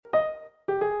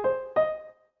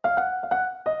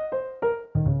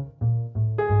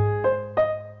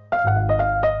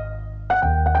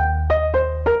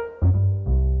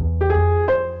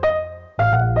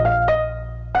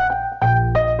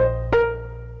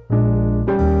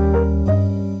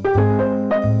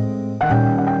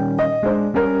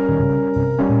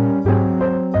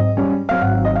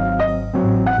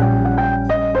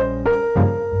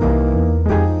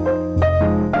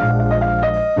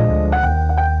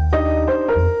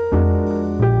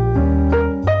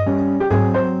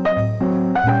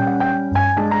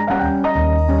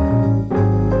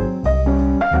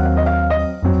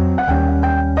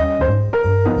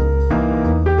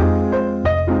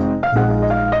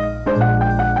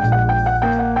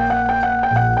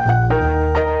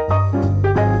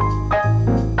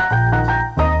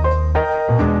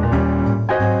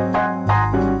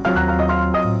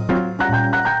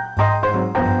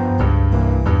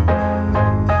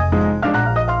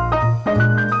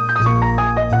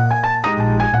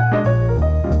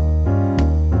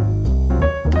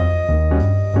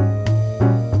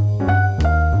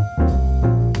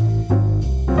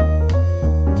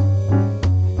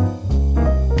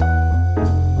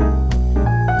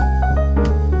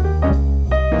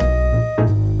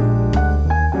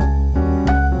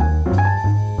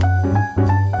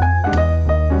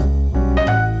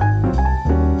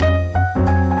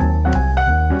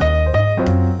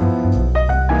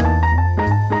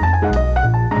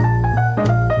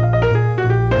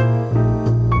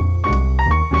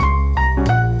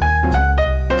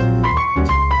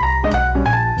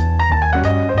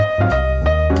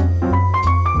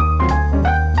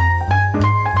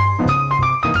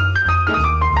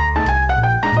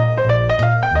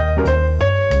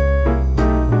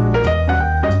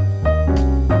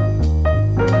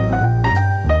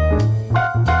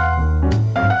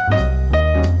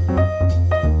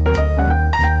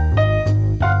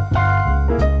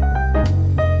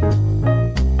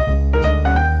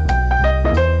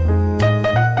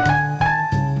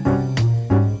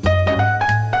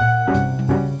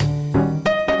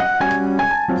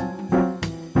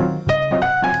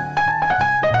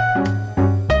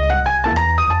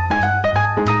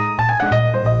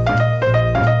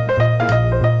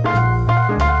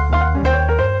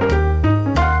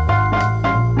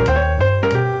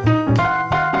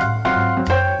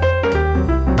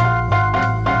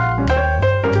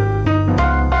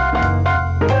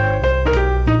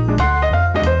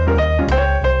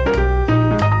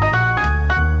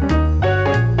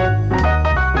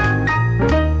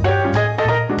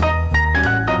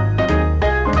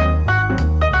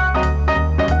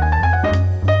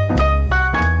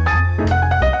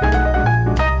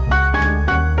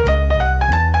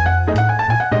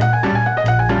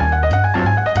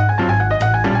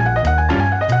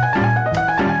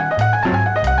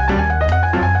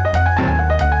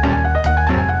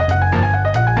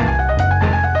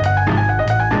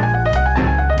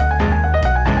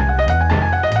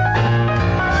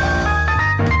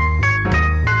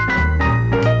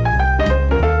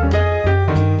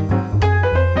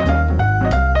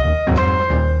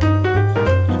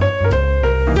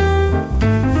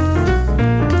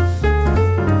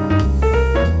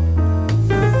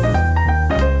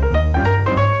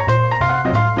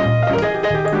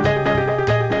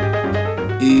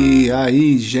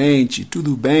aí, gente,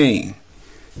 tudo bem?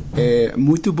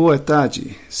 Muito boa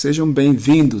tarde. Sejam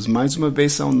bem-vindos mais uma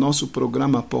vez ao nosso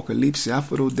programa Apocalipse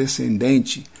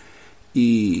Afro-Descendente.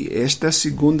 E esta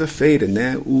segunda-feira,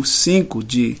 o 5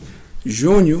 de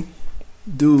junho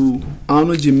do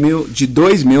ano de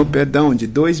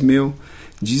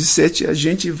 2017, a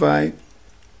gente vai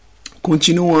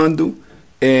continuando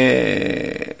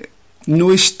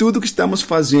no estudo que estamos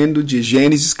fazendo de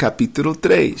Gênesis capítulo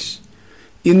 3.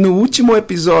 E no último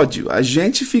episódio, a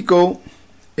gente ficou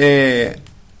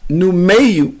no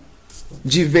meio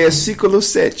de versículo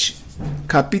 7.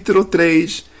 Capítulo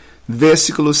 3,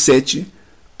 versículo 7.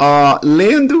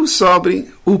 Lendo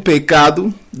sobre o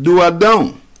pecado do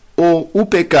Adão, ou o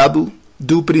pecado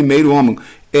do primeiro homem.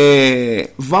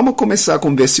 Vamos começar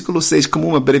com o versículo 6 como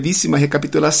uma brevíssima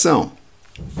recapitulação.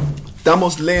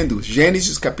 Estamos lendo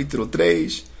Gênesis capítulo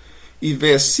 3 e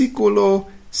versículo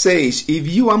 6. E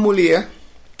viu a mulher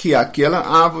que aquela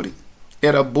árvore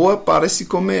era boa para se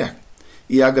comer,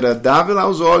 e agradável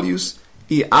aos olhos,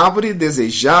 e árvore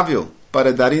desejável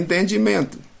para dar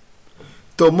entendimento.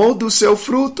 Tomou do seu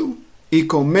fruto e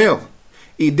comeu,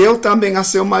 e deu também a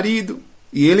seu marido,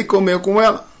 e ele comeu com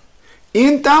ela.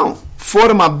 Então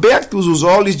foram abertos os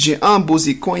olhos de ambos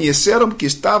e conheceram que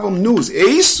estavam nus. É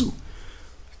isso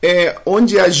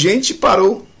onde a gente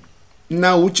parou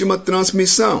na última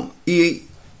transmissão. E,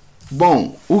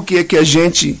 bom, o que é que a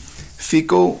gente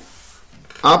ficou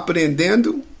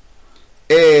aprendendo?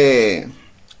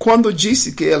 Quando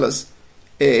disse que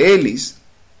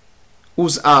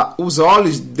os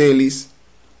olhos deles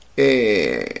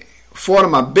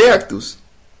foram abertos,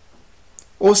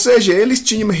 ou seja, eles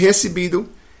tinham recebido,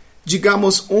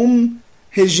 digamos, um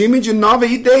regime de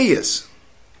novas ideias.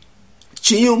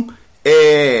 Tinham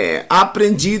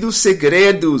aprendido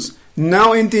segredos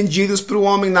não entendidos para o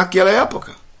homem naquela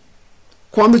época.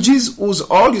 Quando diz os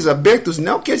olhos abertos,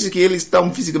 não quer dizer que eles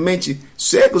estão fisicamente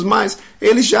cegos, mas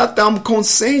eles já estão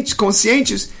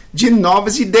conscientes de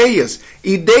novas ideias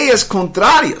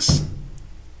contrárias.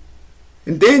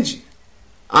 Entende?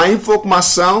 A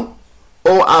informação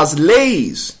ou as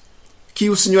leis que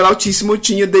o Senhor Altíssimo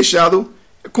tinha deixado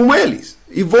com eles.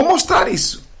 E vou mostrar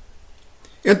isso.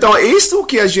 Então, é isso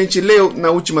que a gente leu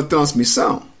na última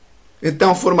transmissão.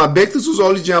 Então, foram abertos os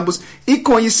olhos de ambos e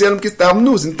conheceram que estavam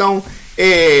nus. Então,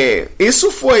 isso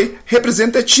foi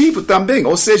representativo também.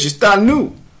 Ou seja, estar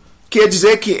nu quer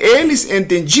dizer que eles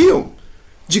entendiam,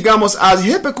 digamos, as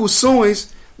repercussões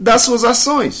das suas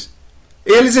ações.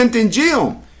 Eles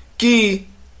entendiam que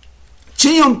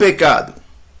tinham pecado.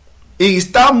 E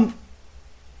estavam,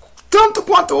 tanto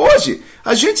quanto hoje,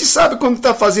 a gente sabe quando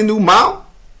está fazendo o mal.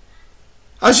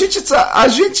 A gente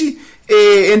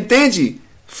entende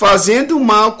fazendo o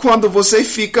mal quando você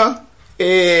fica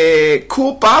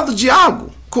culpado de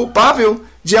algo, culpável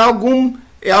de algum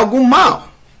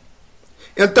mal.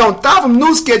 Então, estavam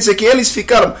nus, quer dizer que eles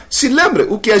ficaram. Se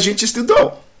lembra o que a gente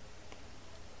estudou?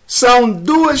 São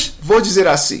duas, vou dizer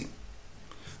assim.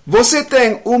 Você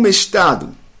tem um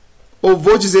estado, ou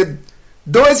vou dizer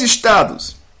dois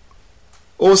estados.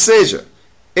 Ou seja,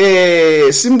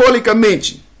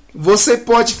 simbolicamente, você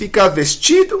pode ficar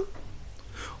vestido,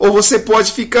 ou você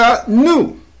pode ficar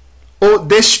nu, ou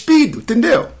despido,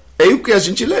 entendeu? É o que a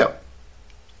gente leu.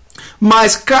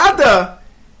 Mas cada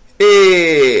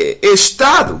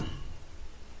estado,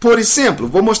 por exemplo,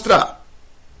 vou mostrar.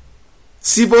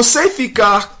 Se você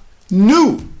ficar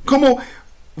nu,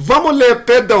 vamos ler,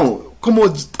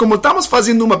 como estamos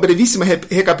fazendo uma brevíssima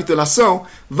recapitulação,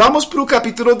 vamos para o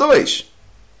capítulo 2.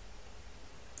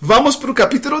 Vamos para o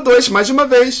capítulo 2, mais uma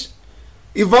vez,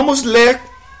 e vamos ler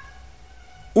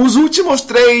os últimos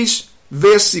 3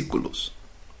 versículos.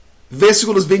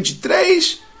 Versículos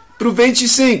 23 para o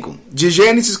 25, de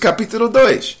Gênesis capítulo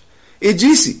 2. E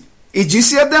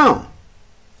disse Adão,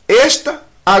 esta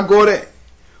agora é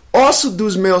osso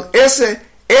dos meus...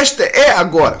 Esta é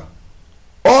agora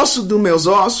osso dos meus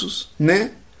ossos,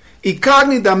 e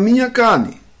carne da minha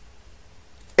carne.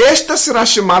 Esta será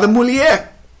chamada mulher,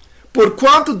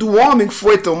 porquanto do homem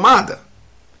foi tomada.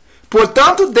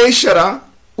 Portanto, deixará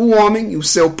o homem, o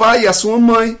seu pai e a sua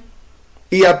mãe,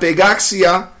 e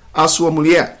apegar-se-á à sua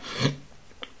mulher.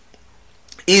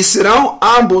 E serão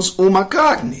ambos uma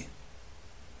carne.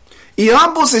 E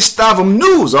ambos estavam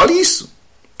nus, olha isso.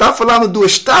 Está falando do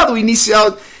estado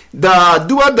inicial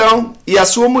do Adão e a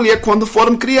sua mulher quando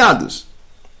foram criados.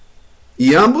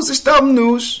 E ambos estavam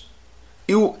nus,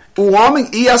 e o homem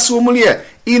e a sua mulher,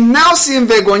 e não se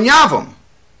envergonhavam.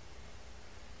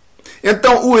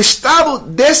 Então, o estado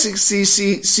desse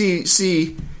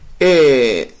se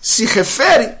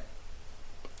refere,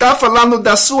 está falando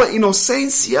da sua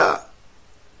inocência.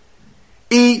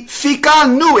 E ficar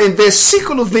nu, em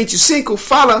versículo 25,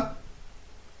 fala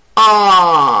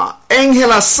em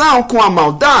relação com a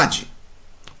maldade.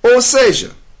 Ou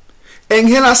seja, em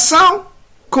relação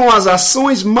com as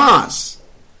ações más.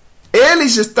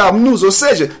 Eles estavam nus, ou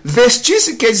seja,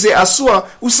 vestir-se quer dizer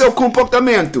o seu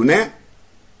comportamento, né?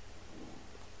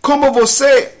 Como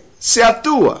você se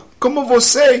atua, como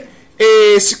você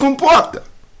se comporta.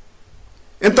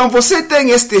 Então você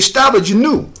tem este estado de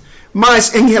nu,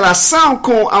 mas em relação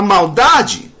com a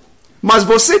maldade, mas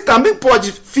você também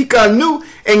pode ficar nu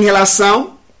em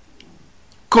relação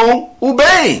com o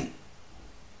bem.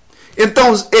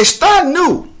 Então, estar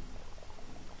nu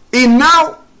e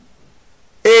não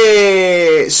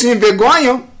se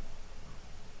envergonham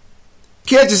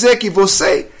quer dizer que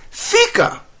você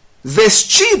fica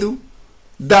vestido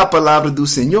da palavra do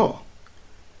Senhor.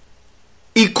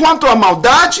 E quanto à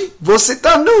maldade, você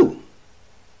está nu.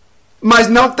 Mas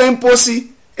não tem por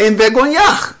se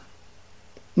envergonhar.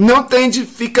 Não tem de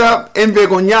ficar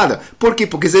envergonhada. Por quê?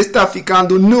 Porque você está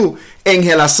ficando nu em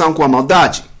relação com a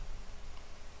maldade.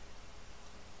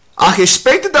 A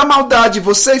respeito da maldade,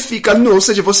 você fica nu. Ou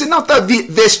seja, você não está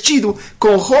vestido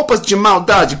com roupas de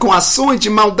maldade, com ações de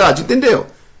maldade. Entendeu?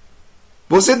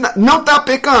 Você não está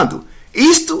pecando.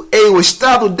 Isto é o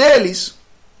estado deles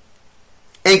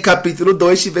em capítulo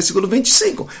 2, versículo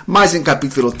 25. Mas em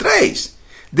capítulo 3,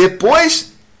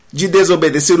 depois de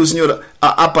desobedecer o Senhor,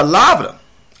 a palavra,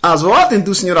 as ordens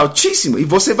do Senhor Altíssimo, e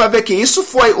você vai ver que isso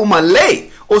foi uma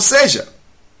lei, ou seja,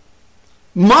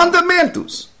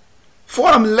 mandamentos.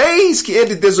 Foram leis que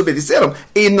eles desobedeceram,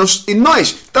 e nós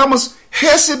estamos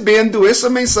recebendo essa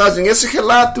mensagem, esse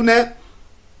relato, né?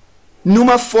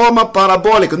 Numa forma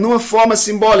parabólica, numa forma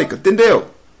simbólica, entendeu?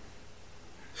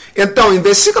 Então, em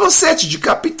versículo 7 de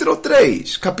capítulo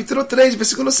 3,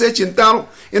 versículo 7,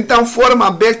 então foram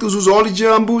abertos os olhos de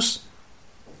ambos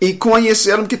e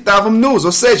conheceram que estavam nus.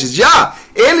 Ou seja, já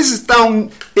eles estão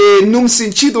num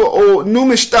sentido ou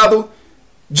num estado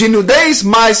de nudez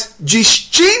mais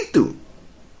distinto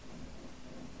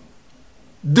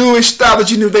do estado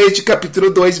de nudez de capítulo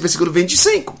 2, versículo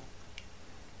 25.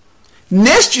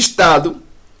 Neste estado,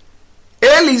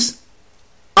 eles,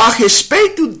 a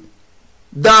respeito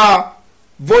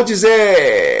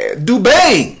do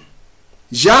bem,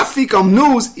 já ficam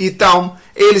nus e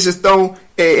eles estão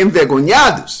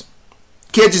envergonhados.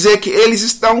 Quer dizer que eles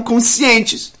estão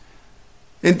conscientes,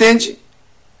 entende?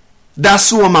 Da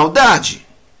sua maldade,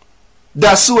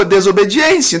 da sua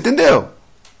desobediência, entendeu?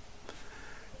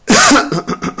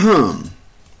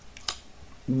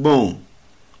 Bom,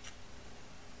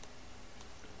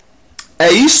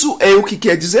 isso é o que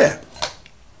quer dizer.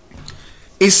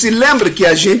 E se lembra que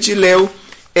a gente leu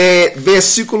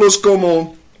versículos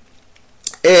como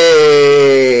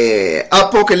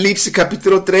Apocalipse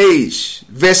capítulo 3,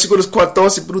 versículos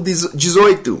 14 para o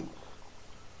 18,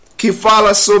 que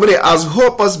fala sobre as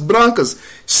roupas brancas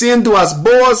sendo as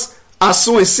boas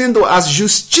ações, sendo as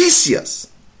justiças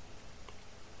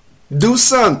dos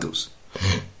santos.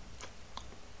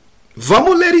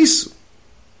 Vamos ler isso.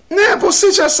 Né?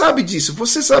 Você já sabe disso.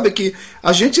 Você sabe que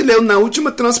a gente leu na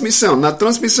última transmissão, na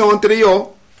transmissão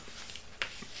anterior,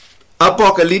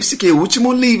 Apocalipse, que é o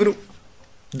último livro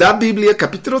da Bíblia,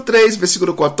 capítulo 3,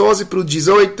 versículo 14 para o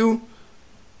 18,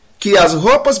 que as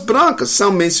roupas brancas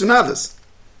são mencionadas.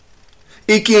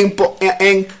 E que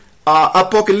em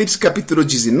Apocalipse capítulo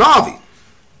 19,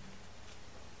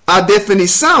 a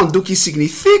definição do que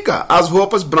significa as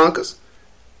roupas brancas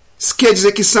quer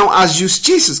dizer que são as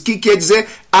justiças, que quer dizer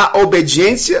a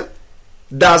obediência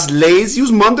das leis e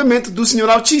os mandamentos do Senhor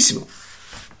Altíssimo.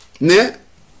 Né?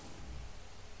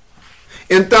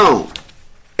 Então,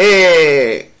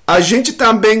 a gente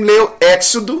também leu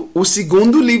Éxodo, o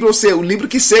segundo livro, ou seja, o livro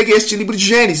que segue este livro de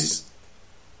Gênesis.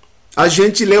 A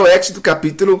gente leu Éxodo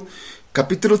capítulo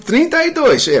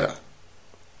 32, era.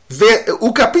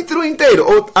 O capítulo inteiro,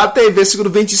 ou até versículo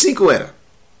 25 era.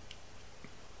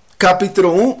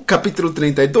 Capítulo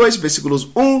 32, versículos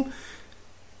 1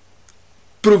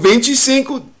 para o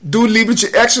 25 do livro de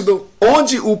Éxodo,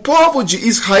 onde o povo de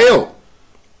Israel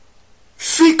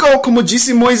ficou, como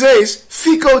disse Moisés,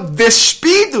 ficou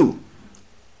despido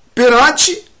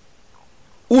perante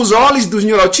os olhos do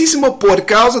Senhor Altíssimo por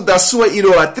causa da sua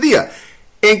idolatria.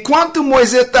 Enquanto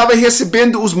Moisés estava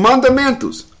recebendo os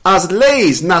mandamentos, as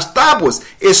leis nas tábuas,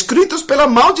 escritas pela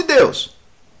mão de Deus,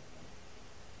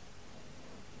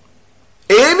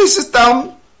 eles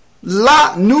estão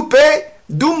lá no pé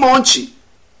do monte,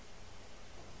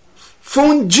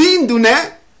 fundindo,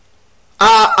 né?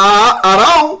 A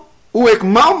Arão, o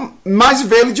irmão mais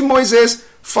velho de Moisés,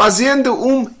 fazendo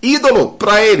um ídolo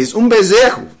para eles, um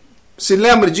bezerro. Se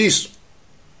lembra disso?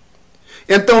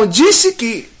 Então disse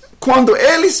que quando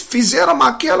eles fizeram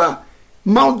aquela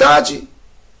maldade,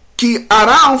 que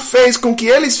Arão fez com que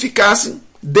eles ficassem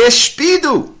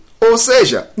despidos, ou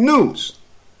seja, nus.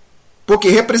 Porque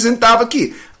representava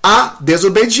aqui a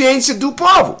desobediência do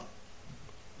povo.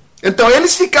 Então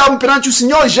eles ficavam perante o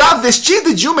Senhor já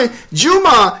vestidos de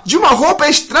uma roupa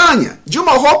estranha, de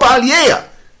uma roupa alheia,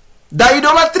 da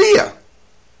idolatria,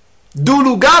 do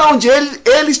lugar onde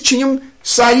eles tinham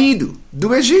saído,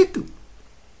 do Egito.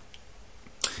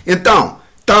 Então,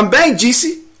 também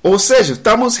disse, ou seja,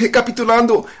 estamos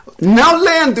recapitulando, não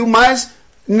lendo, mas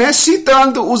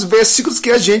citando os versículos que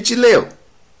a gente leu.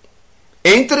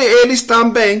 Entre eles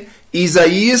também,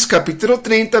 Isaías capítulo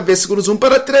 30, versículos 1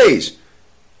 para 3.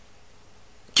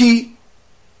 Que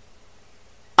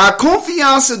a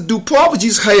confiança do povo de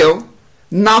Israel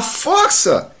na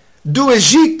força do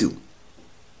Egito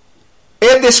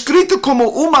é descrito como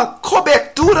uma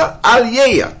cobertura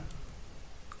alheia,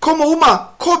 como uma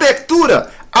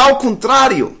cobertura ao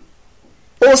contrário.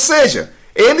 Ou seja,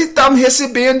 eles estão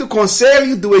recebendo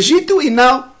conselho do Egito e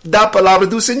não da palavra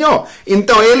do Senhor.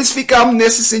 Então eles ficavam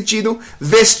nesse sentido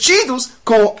vestidos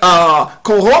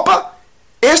com roupa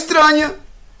estranha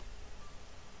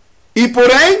e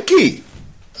porém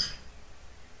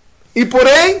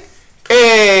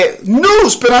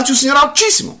nus perante o Senhor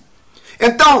Altíssimo.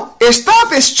 Então, estar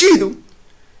vestido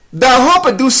da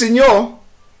roupa do Senhor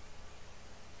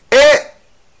é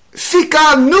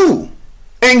ficar nu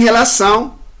em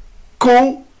relação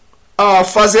com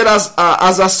fazer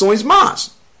as ações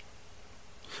más.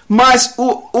 Mas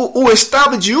o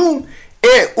estado de um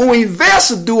é o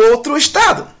inverso do outro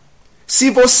estado. Se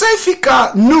você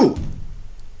ficar nu,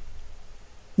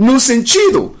 no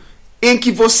sentido em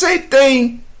que você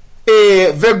tem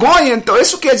vergonha, então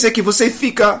isso quer dizer que você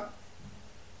fica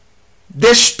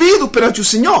despido perante o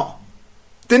Senhor.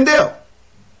 Entendeu?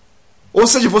 Ou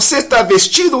seja, você está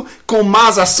vestido com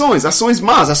más ações, ações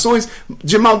más, ações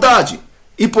de maldade.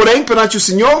 E porém, perante o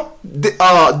Senhor,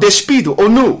 despido ou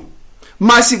nu.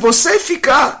 Mas se você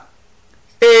ficar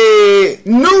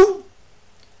nu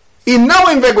e não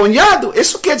envergonhado,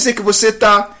 isso quer dizer que você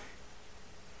está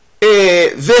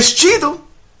vestido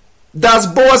das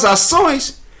boas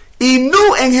ações e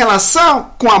nu em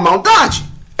relação com a maldade.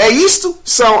 Isto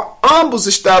são ambos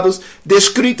estados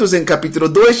descritos em capítulo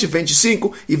 2 de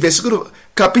 25 e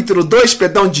capítulo 2,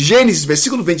 de Gênesis,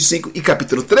 versículo 25 e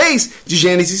capítulo 3 de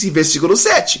Gênesis e versículo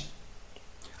 7.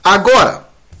 Agora,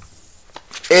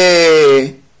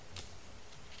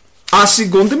 a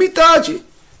segunda metade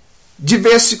de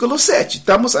versículo 7.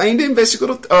 Estamos ainda em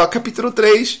capítulo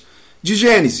 3 de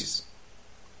Gênesis.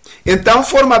 Então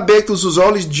foram abertos os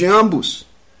olhos de ambos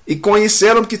e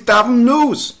conheceram que estavam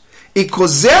nus. E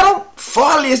coseram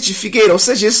folhas de figueira. Ou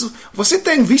seja, você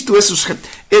tem visto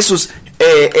essas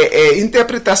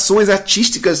interpretações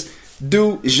artísticas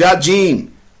do jardim.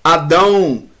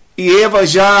 Adão e Eva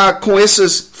já com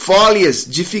essas folhas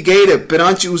de figueira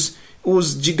perante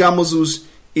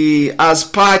as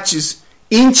partes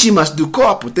íntimas do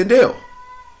corpo, entendeu?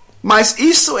 Mas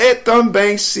isso é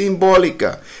também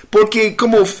simbólica. Porque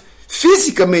como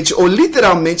fisicamente ou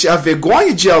literalmente a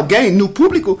vergonha de alguém no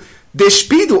público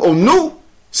despido ou nu,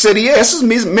 seria essas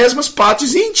mesmas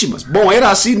partes íntimas. Bom, era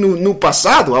assim no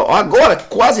passado, agora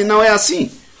quase não é assim.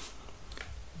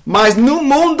 Mas no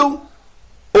mundo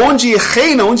onde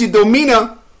reina, onde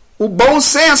domina o bom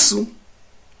senso,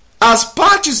 as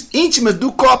partes íntimas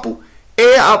do corpo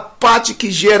é a parte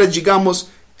que gera, digamos,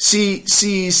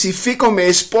 se ficam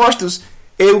expostos,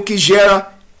 é o que gera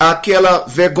aquela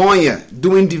vergonha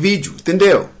do indivíduo,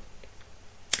 entendeu?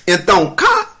 Então,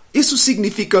 isso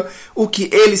significa o que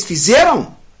eles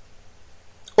fizeram?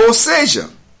 Ou seja,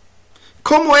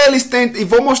 como eles têm... E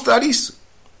vou mostrar isso.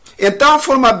 Então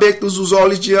foram abertos os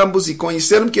olhos de ambos e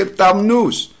conheceram que estavam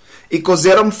nus. E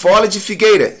coseram folha de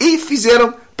figueira. E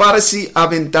fizeram para si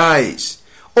aventais.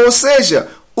 Ou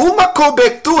seja, uma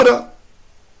cobertura.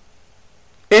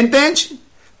 Entende?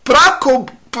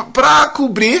 Para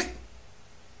cobrir,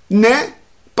 né?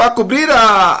 Para cobrir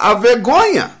a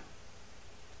vergonha.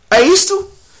 É isso?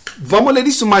 Vamos ler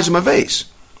isso mais uma vez.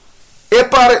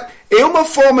 É uma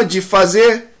forma de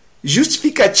fazer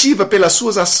justificativa pelas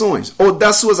suas ações, ou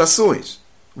das suas ações.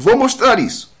 Vou mostrar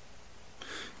isso.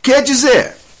 Quer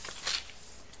dizer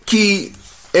que,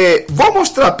 vou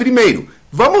mostrar primeiro,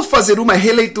 vamos fazer uma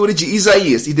releitura de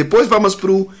Isaías, e depois vamos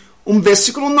para um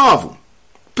versículo novo.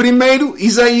 Primeiro,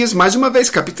 Isaías, mais uma vez,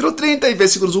 capítulo 30, e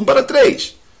versículos 1 para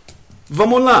 3.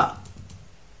 Vamos lá.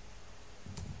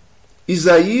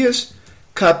 Isaías,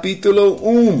 capítulo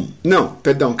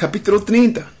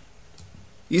 30.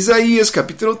 Isaías,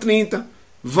 capítulo 30.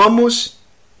 Vamos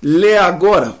ler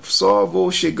agora. Só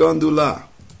vou chegando lá.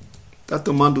 Está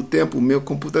tomando tempo o meu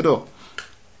computador.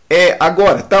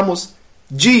 Agora,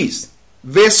 diz,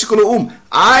 versículo 1.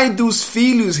 Ai dos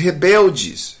filhos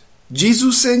rebeldes, diz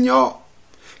o Senhor,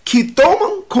 que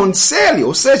tomam conselho,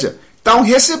 ou seja, estão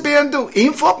recebendo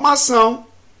informação,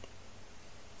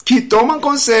 que tomam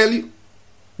conselho,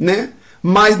 né?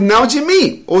 Mas não de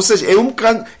mim. Ou seja, é um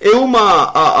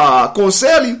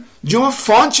conselho de uma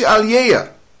fonte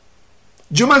alheia,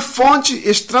 de uma fonte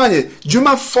estranha, de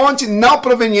uma fonte não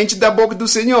proveniente da boca do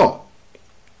Senhor.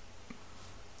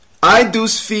 Ai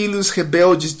dos filhos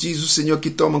rebeldes, diz o Senhor, que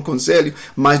tomam conselho,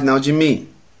 mas não de mim.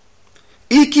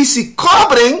 E que se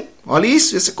cobrem, olha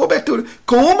isso, essa cobertura,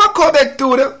 com uma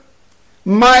cobertura,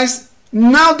 mas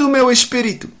não do meu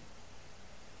espírito.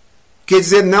 Quer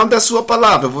dizer, não da sua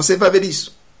palavra. Você vai ver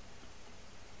isso.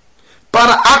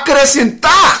 Para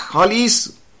acrescentar, olha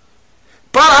isso.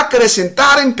 Para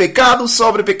acrescentar em pecado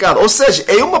sobre pecado. Ou seja,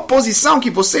 é uma posição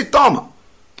que você toma,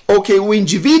 ou que o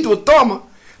indivíduo toma,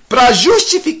 para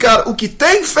justificar o que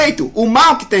tem feito, o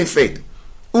mal que tem feito,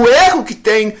 o erro que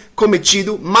tem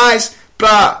cometido, mas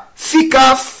para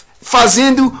ficar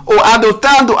fazendo ou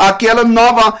adotando aquela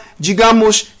nova,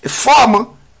 digamos, forma,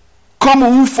 como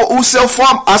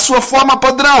a sua forma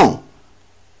padrão.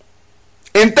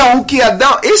 Então, o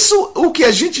que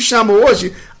a gente chama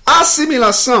hoje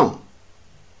assimilação,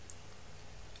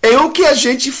 é o que a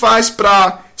gente faz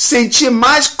para sentir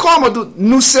mais cômodo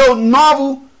no seu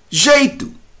novo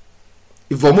jeito.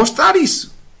 E vou mostrar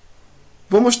isso.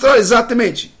 Vou mostrar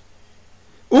exatamente.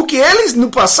 O que eles no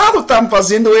passado estavam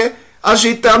fazendo é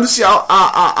ajeitando-se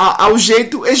ao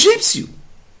jeito egípcio.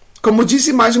 Como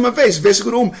disse mais uma vez,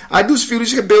 versículo 1. Ai dos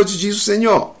filhos rebeldes, diz o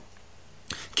Senhor,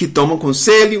 que tomam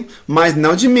conselho, mas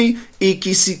não de mim, e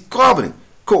que se cobrem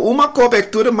com uma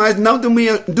cobertura, mas não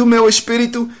do meu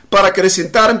espírito, para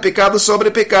acrescentarem pecado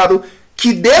sobre pecado,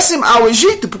 que descem ao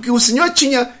Egito, porque o Senhor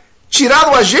tinha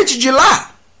tirado a gente de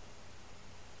lá.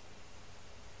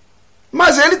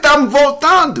 Mas ele está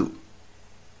voltando.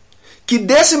 Que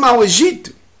descem ao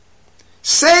Egito,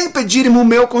 sem pedirem o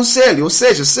meu conselho, ou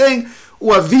seja, sem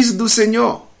o aviso do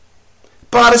Senhor,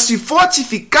 para se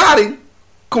fortificarem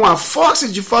com a força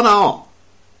de Faraó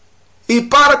e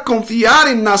para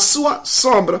confiarem na sua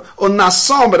sombra, ou na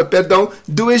sombra,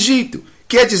 do Egito.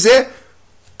 Quer dizer,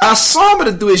 a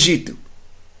sombra do Egito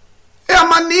é a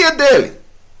mania dele,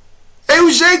 é o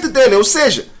jeito dele, ou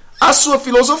seja, a sua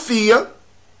filosofia,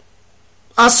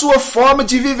 a sua forma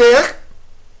de viver,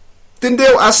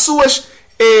 entendeu? As suas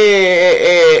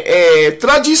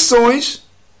tradições,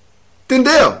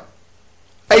 entendeu?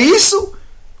 É isso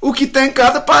o que tem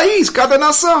cada país, cada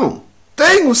nação.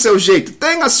 Tem o seu jeito,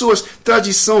 tem as suas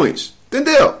tradições,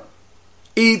 entendeu?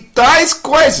 E tais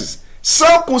coisas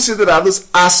são consideradas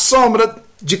a sombra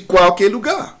de qualquer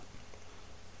lugar.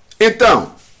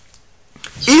 Então,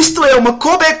 isto é uma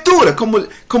cobertura,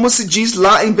 como se diz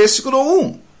lá em versículo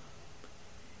 1.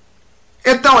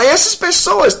 Então, essas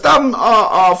pessoas estão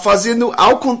fazendo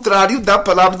ao contrário da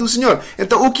palavra do Senhor.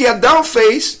 Então, o que Adão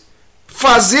fez,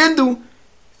 fazendo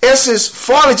essas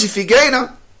folhas de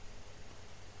figueira,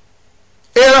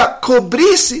 era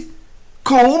cobrir-se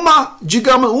com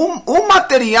um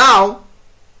material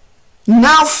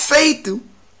não feito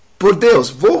por Deus.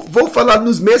 Vou falar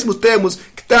nos mesmos termos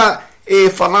que está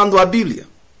falando a Bíblia.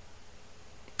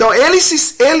 Então,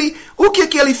 o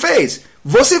que ele fez?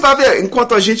 Você vai ver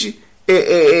enquanto a gente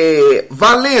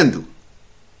vai lendo.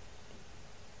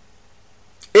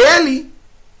 Ele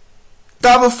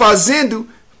estava fazendo...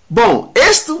 Bom,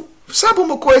 sabe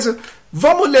uma coisa?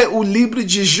 Vamos ler o livro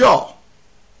de Jó.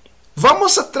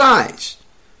 Vamos atrás.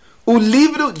 O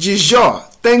livro de Jó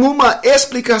tem uma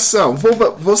explicação.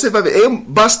 Você vai ver.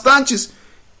 Bastantes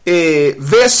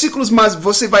versículos, mas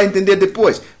você vai entender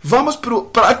depois. Vamos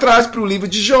para trás para o livro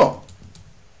de Jó.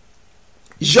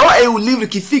 Jó é o livro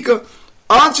que fica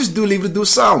antes do livro dos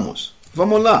Salmos.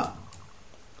 Vamos lá.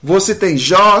 Você tem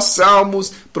Jó,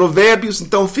 Salmos, Provérbios,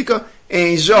 então fica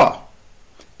em Jó.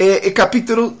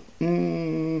 Capítulo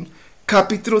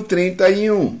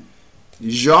 31.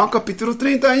 Jó, capítulo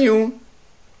 31.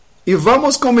 E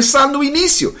vamos começar no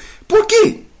início. Por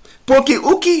quê? Porque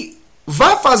o que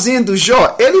vai fazendo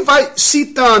Jó, ele vai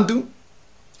citando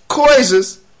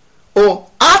coisas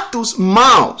ou atos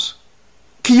maus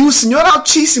que o Senhor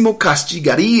Altíssimo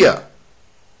castigaria.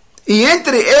 E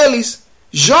entre eles,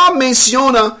 Jó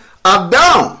menciona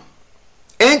Adão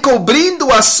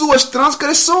encobrindo as suas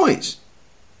transgressões.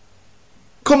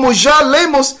 Como já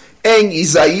lemos em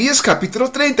Isaías capítulo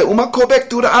 30, uma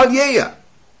cobertura alheia.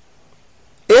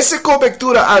 Essa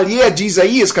cobertura alheia de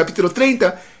Isaías capítulo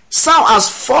 30 são as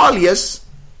folhas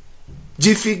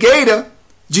de figueira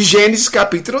de Gênesis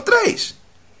capítulo 3.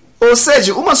 Ou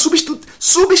seja, uma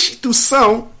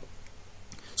substituição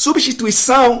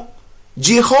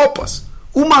de roupas,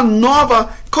 uma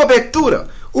nova cobertura,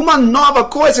 uma nova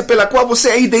coisa pela qual você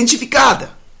é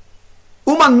identificada,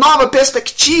 uma nova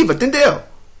perspectiva, entendeu?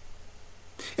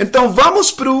 Então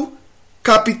vamos para o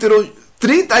capítulo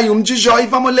 31 de Jó e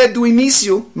vamos ler do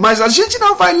início, mas a gente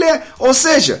não vai ler, ou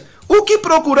seja, o que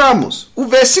procuramos, o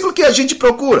versículo que a gente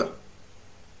procura,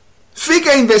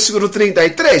 fica em versículo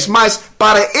 33, mas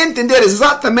para entender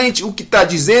exatamente o que está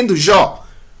dizendo Jó,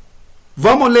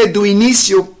 vamos ler do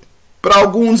início para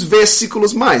alguns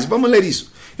versículos mais. Vamos ler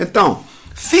isso. Então,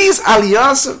 fiz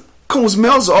aliança com os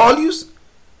meus olhos,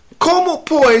 como,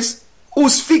 pois,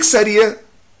 os fixaria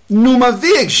numa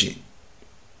virgem?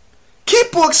 Que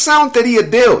porção teria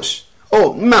Deus?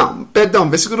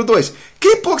 Versículo 2.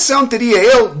 Que porção teria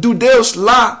eu do Deus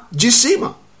lá de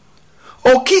cima?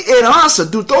 Ou que herança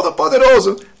do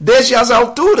Todo-Poderoso desde as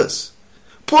alturas?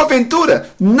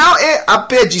 Porventura, não é a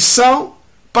perdição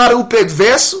para o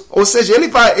perverso? Ou seja, ele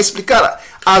vai explicar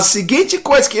a seguinte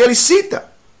coisa que ele cita.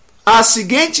 As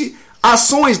seguintes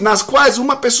ações nas quais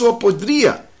uma pessoa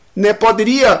poderia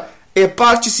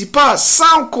participar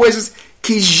são coisas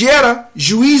que geram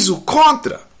juízo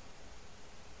contra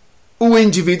o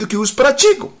indivíduo que os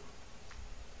pratica.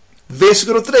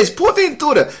 Versículo 3.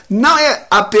 Porventura, não é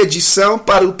a perdição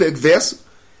para o perverso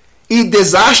e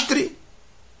desastre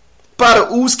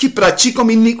para os que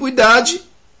praticam iniquidade?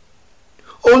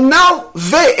 Ou não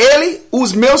vê ele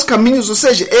os meus caminhos? Ou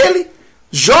seja, ele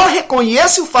já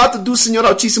reconhece o fato do Senhor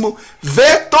Altíssimo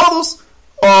ver todos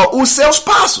os seus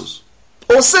passos.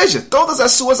 Ou seja, todas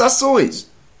as suas ações.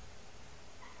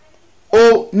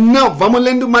 Ou não, vamos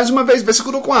lendo mais uma vez,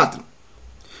 versículo 4.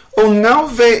 Ou não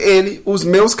vê ele os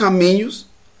meus caminhos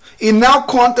e não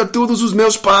conta todos os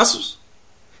meus passos?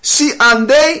 Se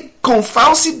andei com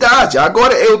falsidade,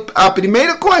 agora a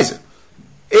primeira coisa,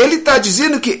 ele está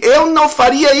dizendo que eu não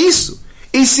faria isso.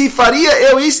 E se faria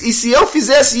eu isso, e se eu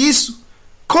fizesse isso,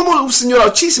 como o Senhor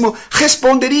Altíssimo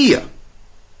responderia?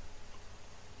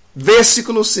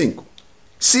 Versículo 5.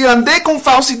 Se andei com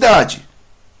falsidade,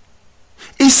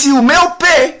 e se o meu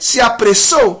pé se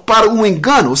apressou para o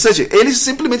engano, ou seja, ele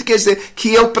simplesmente quer dizer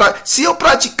que se eu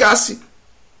praticasse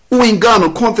o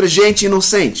engano contra gente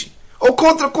inocente, ou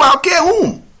contra qualquer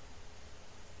um,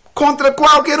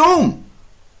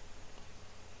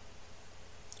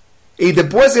 e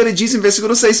depois ele diz em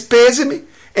versículo 6, pese-me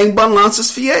em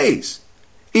balanças fiéis,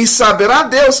 e saberá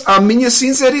Deus a minha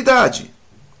sinceridade.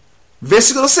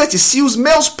 Versículo 7, se os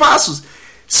meus passos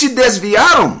se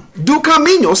desviaram do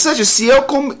caminho, ou seja, se eu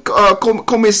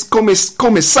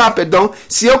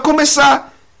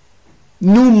começar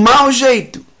no mau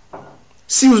jeito,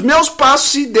 se os meus passos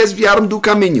se desviaram do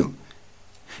caminho,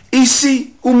 e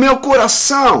se o meu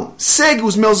coração segue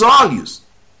os meus olhos,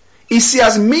 e se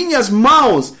as minhas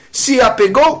mãos se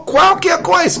apegou qualquer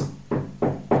coisa,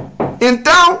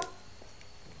 então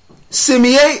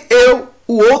semeei eu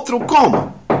o outro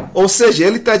como. Ou seja,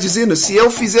 ele está dizendo, se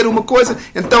eu fizer uma coisa,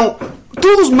 então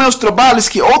todos os meus trabalhos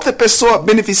que outra pessoa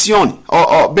beneficione.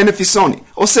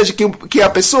 Ou seja, que a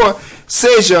pessoa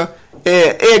seja...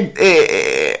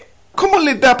 como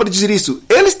lhe dá para dizer isso?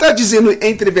 Ele está dizendo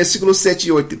entre versículos 7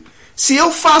 e 8. Se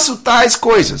eu faço tais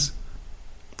coisas,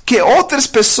 que outras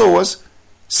pessoas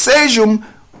sejam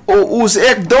os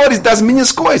herdores das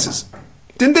minhas coisas.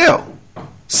 Entendeu?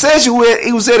 Sejam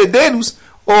os herdeiros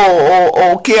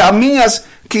ou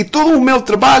que todo o meu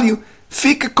trabalho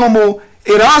fica como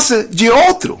herança de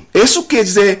outro. Isso quer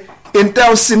dizer,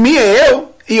 então semeia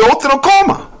eu e outro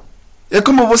coma. É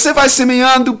como você vai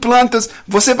semeando plantas,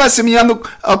 você vai semeando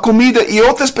a comida e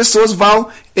outras pessoas vão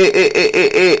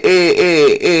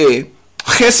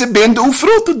recebendo o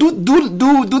fruto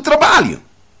do trabalho.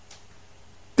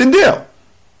 Entendeu?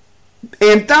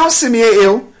 Então semeia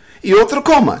eu e outro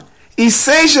coma. E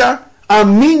seja a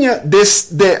minha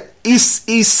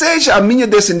seja a minha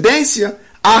descendência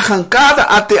arrancada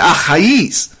até a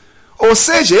raiz. Ou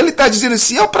seja, ele está dizendo,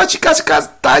 se eu praticasse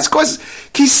tais coisas,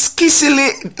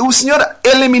 o Senhor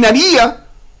eliminaria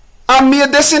a minha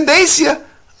descendência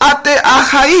até a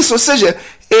raiz. Ou seja,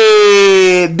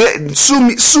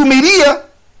 sumiria,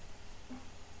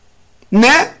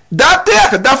 né, da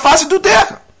terra, da face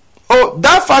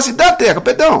da terra,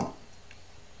 perdão.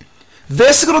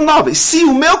 Versículo 9. Se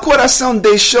o meu coração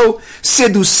deixou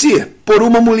seduzir por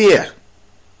uma mulher,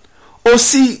 ou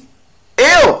se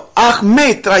eu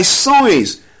armei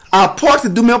traições à porta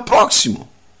do meu próximo,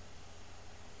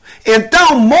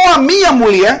 então morra minha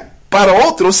mulher para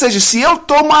outro. Ou seja, se eu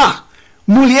tomar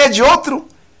mulher de outro,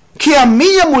 que a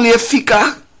minha mulher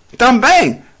ficar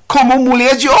também como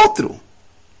mulher de outro.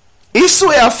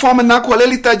 Isso é a forma na qual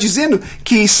ele está dizendo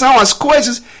que são as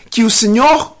coisas que o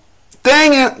Senhor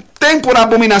tem por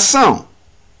abominação.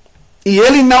 E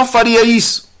ele não faria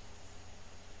isso.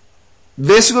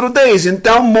 Versículo 10.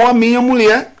 Então morre minha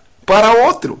mulher para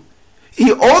outro,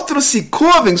 e outros se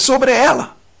curvem sobre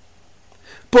ela,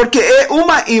 porque é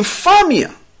uma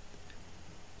infâmia,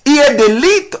 e é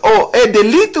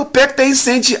delito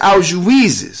pertencente aos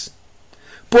juízes,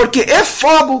 porque é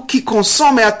fogo que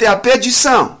consome até a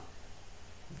perdição,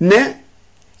 né?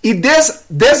 E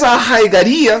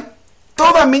desarraigaria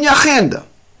toda a minha renda.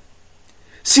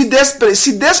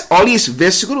 Olha isso,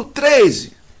 versículo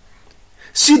 13.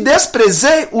 Se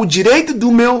desprezei o direito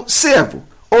do meu servo,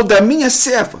 ou da minha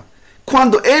serva,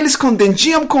 quando eles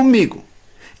contendiam comigo,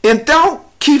 então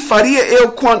que faria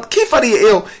eu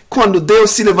quando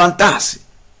Deus se levantasse?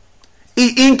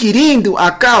 E inquirindo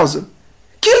a causa,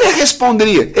 que lhe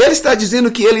responderia? Ele está dizendo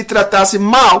que ele tratasse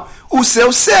mal os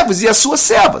seus servos e as suas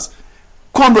servas.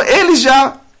 Quando ele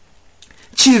já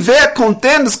tiver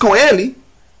contendas com ele,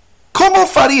 como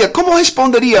faria? Como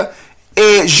responderia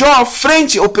Jó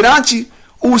frente ou perante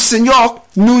o Senhor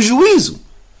no juízo?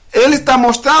 Ele está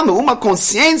mostrando uma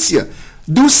consciência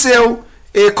do seu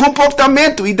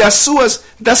comportamento e das suas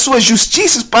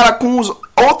justiças para com as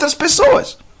outras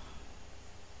pessoas.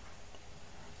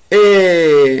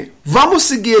 Vamos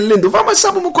seguir lendo.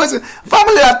 Sabe uma coisa?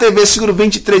 Vamos ler até versículo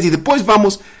 23 e depois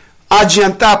vamos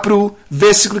adiantar para o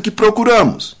versículo que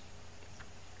procuramos.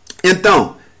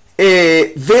 Então,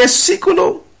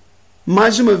 versículo,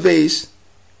 mais uma vez,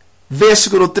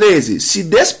 versículo 13. Se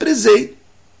desprezei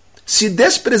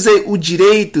o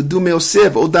direito do meu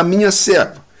servo ou da minha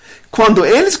serva, quando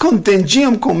eles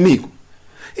contendiam comigo,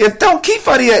 então que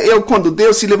faria eu quando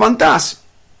Deus se levantasse?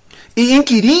 E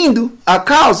inquirindo a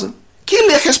causa, que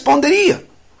lhe responderia?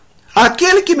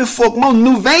 Aquele que me formou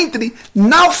no ventre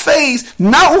não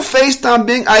o fez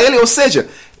também a ele. Ou seja,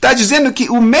 está dizendo que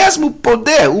o mesmo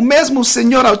poder, o mesmo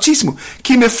Senhor Altíssimo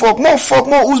que me formou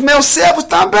os meus servos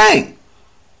também.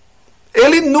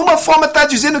 Ele, numa forma, está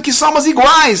dizendo que somos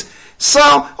iguais.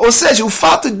 Ou seja, o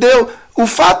fato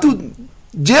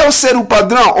de eu ser o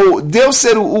padrão, ou de eu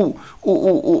ser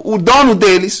o dono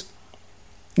deles,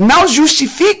 não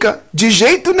justifica de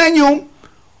jeito nenhum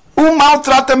o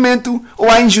maltratamento ou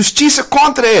a injustiça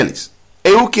contra eles.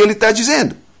 É o que ele está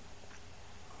dizendo.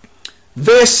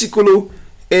 Versículo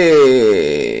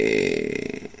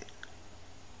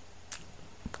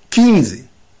 15.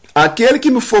 Aquele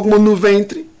que me formou no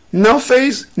ventre não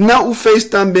o fez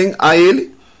também a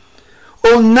ele?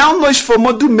 Ou não nos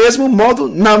formou do mesmo modo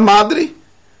na madre?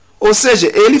 Ou seja,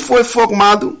 ele foi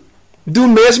formado do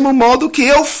mesmo modo que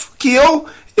eu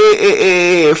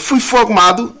fui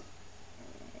formado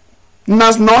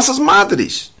nas nossas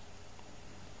madres.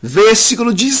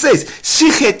 Versículo 16. Se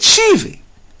retive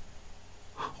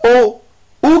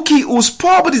o que os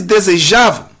pobres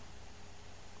desejavam,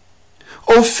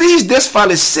 ou fiz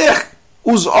desfalecer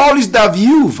os olhos da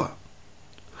viúva,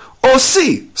 ou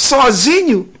se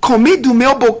sozinho comi do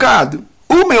meu bocado,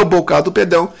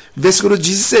 versículo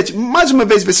 17, mais uma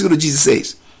vez, versículo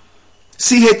 16.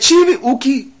 Se retive o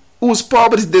que os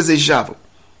pobres desejavam,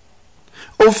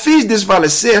 ou fiz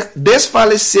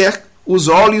desfalecer os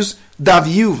olhos da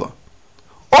viúva,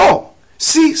 ou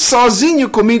se sozinho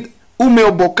comi o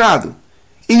meu bocado,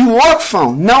 e o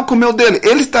órfão não comeu dele.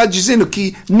 Ele está dizendo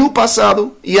que no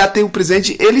passado e até o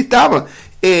presente ele estava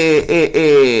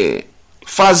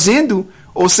fazendo,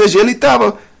 ou seja, ele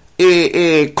estava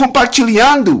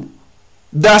compartilhando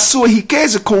da sua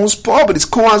riqueza com os pobres,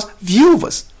 com as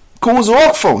viúvas, com os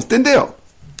órfãos, entendeu?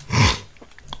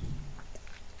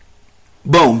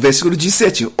 Bom, versículo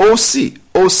 17.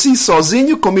 Ou se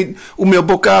sozinho comi o meu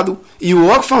bocado e o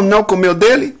órfão não comeu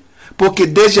dele, porque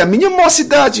desde a minha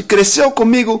mocidade cresceu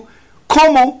comigo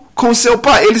como com seu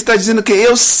pai. Ele está dizendo que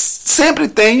eu sempre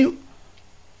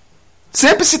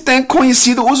se tem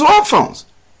conhecido os órfãos.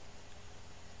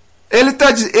 Ele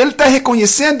está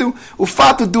reconhecendo o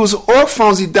fato dos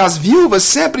órfãos e das viúvas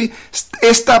sempre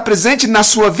estar presente na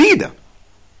sua vida.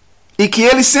 E que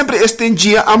ele sempre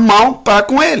estendia a mão para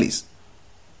com eles.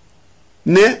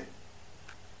 Né?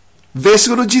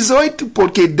 Versículo 18.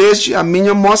 Porque desde a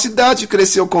minha mocidade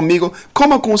cresceu comigo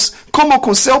como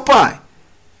com seu pai.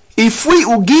 E fui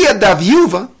o guia da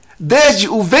viúva desde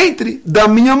o ventre da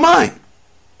minha mãe.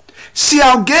 Se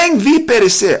alguém vir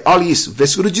perecer, olha isso,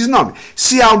 versículo 19.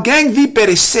 Se alguém vir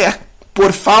perecer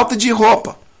por falta de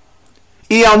roupa,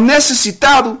 e ao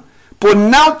necessitado por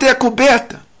não ter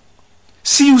coberta,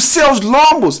 se os seus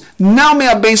lombos não me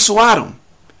abençoaram,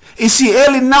 e se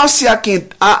ele não se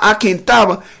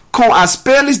aquentava com as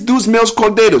peles dos meus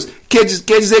cordeiros, quer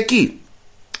dizer que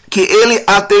que ele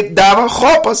até dava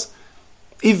roupas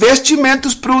e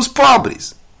vestimentos para os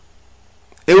pobres.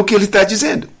 É o que ele está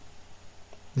dizendo.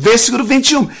 Versículo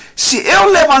 21. Se eu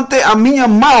levantei a minha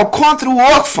mão contra o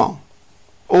órfão,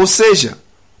 ou seja,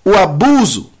 o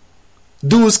abuso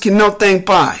dos que não têm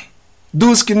pai,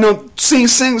 dos que não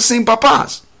sem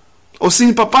papás, ou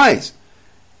sem papais.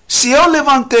 Se eu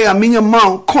levantei a minha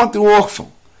mão contra o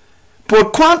órfão,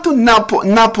 porquanto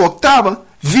não portava,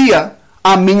 via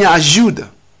a minha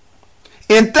ajuda.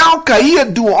 Então caía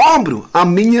do ombro a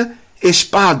minha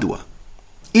espádua,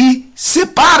 e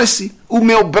separa-se o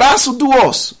meu braço do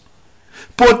osso,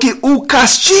 porque o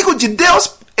castigo de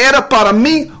Deus era para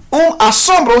mim um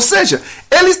assombro. Ou seja,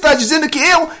 ele está dizendo que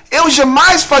eu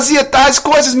jamais fazia tais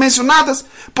coisas mencionadas,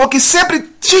 porque sempre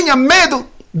tinha medo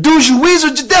do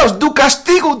juízo de Deus, do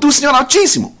castigo do Senhor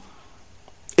Altíssimo.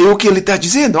 É o que ele está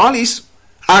dizendo, olha isso.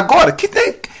 Agora, que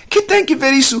tem que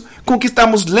ver isso com o que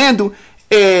estamos lendo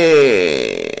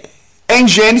em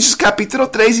Gênesis capítulo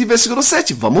 3 e versículo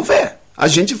 7? Vamos ver, a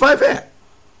gente vai ver.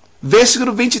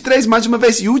 Versículo 23, mais uma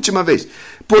vez e última vez.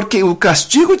 Porque o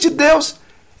castigo de Deus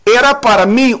era para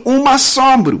mim um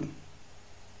assombro,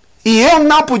 e eu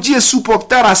não podia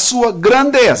suportar a sua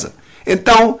grandeza.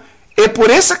 Então, é por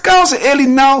essa causa ele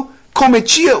não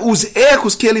cometia os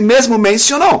erros que ele mesmo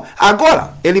mencionou.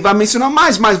 Agora, ele vai mencionar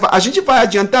mais, mas a gente vai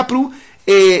adiantar para o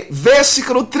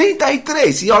versículo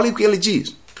 33. E olha o que ele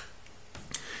diz.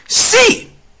 Se,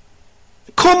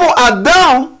 como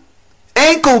Adão,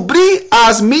 encobri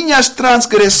as minhas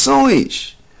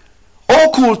transgressões,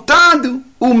 ocultando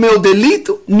o meu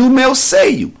delito no meu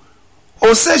seio.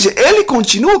 Ou seja, ele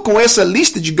continua com essa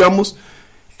lista, digamos,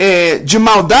 de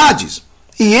maldades.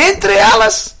 E entre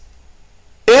elas,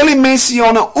 ele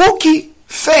menciona o que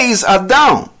fez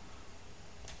Adão.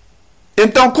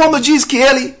 Então, quando diz que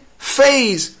ele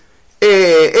fez,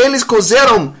 eles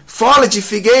coseram folhas de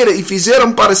figueira e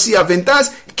fizeram para si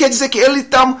aventais, quer dizer que ele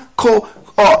está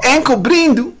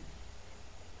encobrindo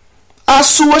as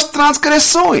suas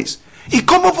transgressões. E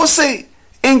como você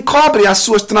encobre as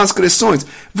suas transgressões?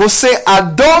 Você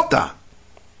adota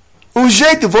o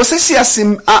jeito, você se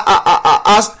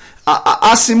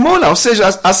assimula, ou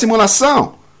seja, a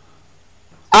simulação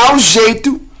ao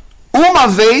jeito, uma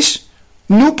vez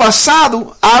no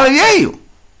passado alheio.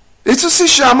 Isso se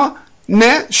chama,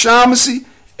 chama-se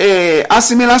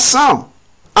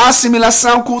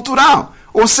assimilação cultural.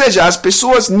 Ou seja, as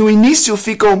pessoas no início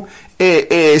ficam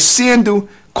sendo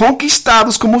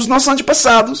conquistados como os nossos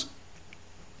antepassados,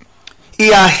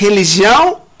 e a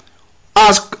religião,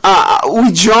 o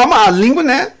idioma, a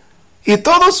língua, e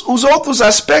todos os outros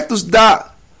aspectos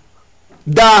da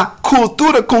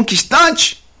cultura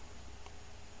conquistante,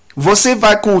 você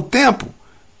vai com o tempo,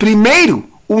 primeiro,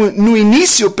 no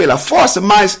início pela força,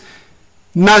 mas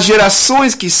nas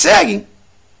gerações que seguem,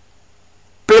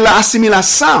 pela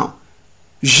assimilação.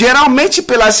 Geralmente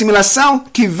pela assimilação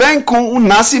que vem com o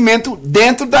nascimento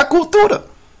dentro da cultura.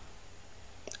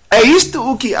 É isto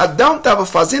o que Adão estava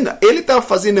fazendo. Ele estava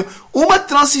fazendo uma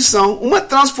transição, uma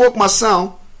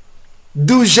transformação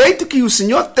do jeito que o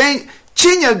Senhor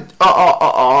tinha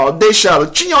deixado,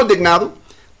 tinha ordenado,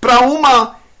 para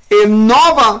uma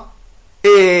nova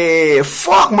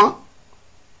forma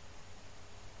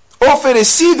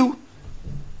oferecido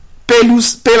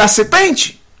pela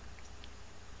serpente.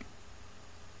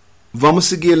 Vamos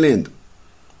seguir lendo.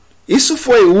 Isso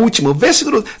foi o último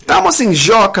versículo. Estamos em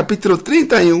Jó, capítulo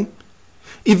 31,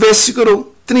 e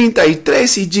versículo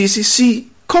 33, e disse: se,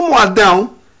 como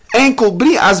Adão,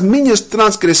 encobri as minhas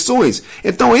transgressões.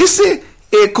 Então, esse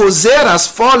coser as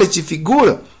folhas de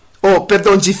figura,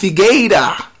 de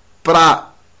figueira,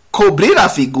 para cobrir a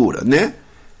figura,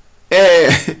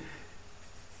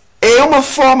 é uma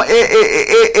forma,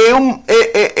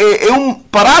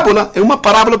 uma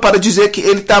parábola para dizer que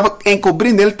ele estava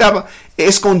encobrindo, ele estava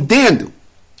escondendo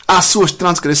as suas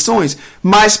transgressões,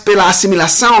 mas pela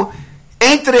assimilação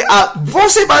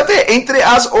você vai ver entre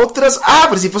as outras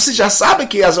árvores, e você já sabe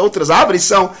que as outras árvores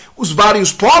são os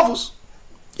vários povos,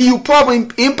 e o povo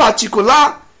em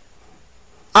particular,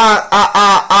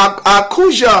 a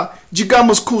cuja,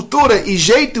 digamos, cultura e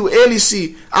jeito ele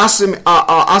se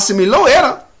assimilou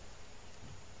era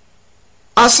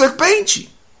a serpente.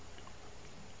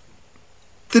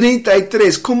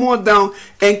 33. Como Adão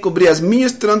encobri as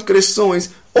minhas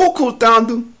transgressões,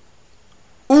 ocultando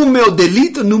o meu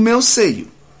delito no meu seio.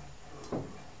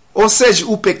 Ou seja,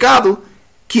 o pecado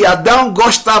que Adão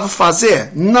gostava de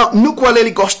fazer, no qual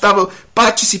ele gostava de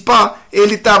participar,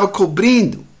 ele estava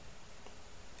cobrindo.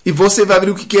 E você vai ver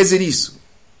o que quer dizer isso.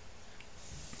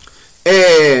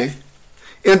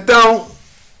 Então,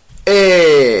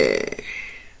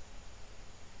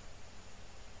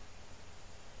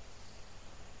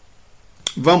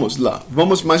 Vamos lá.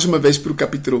 Vamos mais uma vez para o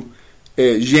capítulo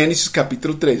Gênesis,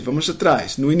 capítulo 3. Vamos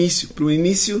atrás, no início, para o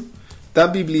início da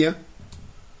Bíblia.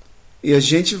 E a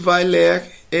gente vai ler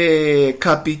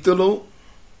capítulo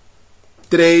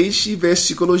 3 e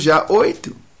versículo já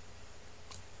 8.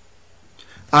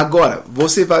 Agora,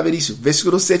 você vai ver isso.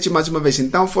 Versículo 7 mais uma vez.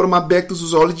 Então foram abertos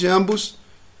os olhos de ambos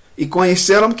e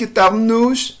conheceram que estavam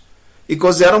nus e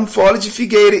coseram folhas de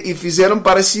figueira e fizeram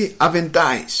para si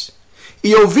aventais.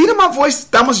 E ouviram a voz,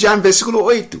 estamos já em versículo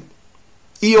 8.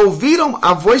 E ouviram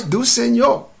a voz do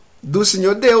Senhor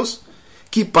Deus,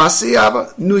 que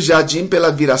passeava no jardim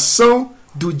pela viração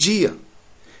do dia.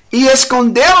 E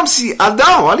esconderam-se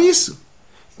Adão, olha isso.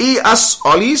 E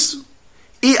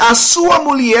a sua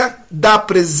mulher da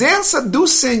presença do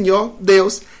Senhor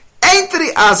Deus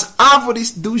entre as árvores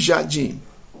do jardim.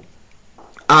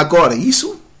 Agora,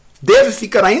 isso deve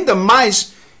ficar ainda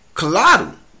mais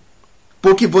claro,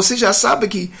 porque você já sabe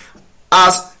que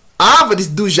as árvores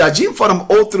do jardim foram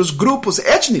outros grupos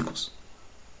étnicos.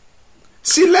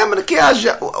 Se lembra que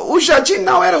o jardim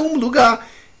não era um lugar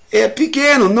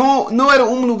pequeno, não era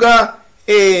um lugar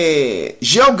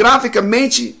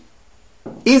geograficamente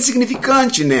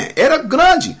insignificante, né? Era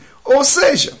grande. Ou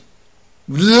seja,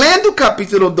 lendo o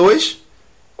capítulo 2,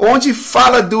 onde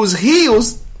fala dos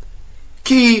rios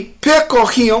que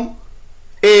percorriam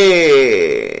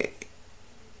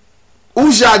o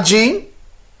jardim,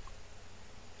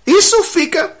 isso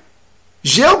fica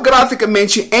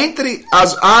geograficamente entre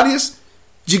as áreas,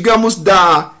 digamos,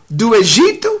 do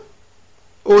Egito,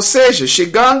 ou seja,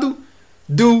 chegando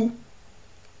do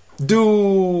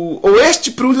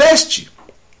oeste para o leste.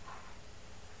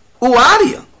 O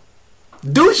área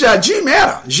do jardim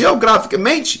era,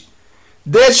 geograficamente,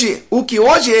 desde o que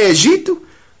hoje é Egito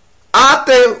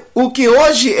até o que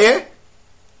hoje é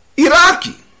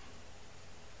Iraque.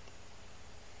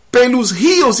 Pelos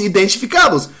rios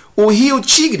identificados, o rio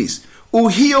Tigres, o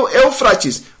rio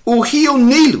Éufrates, o rio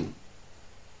Nilo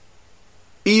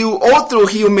e o outro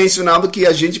rio mencionado que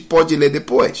a gente pode ler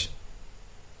depois.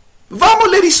 Vamos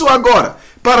ler isso agora,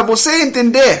 para você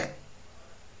entender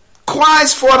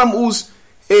quais foram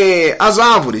as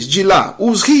árvores de lá,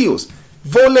 os rios.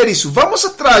 Vou ler isso. Vamos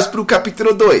atrás para o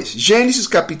capítulo 2. Gênesis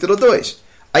capítulo 2.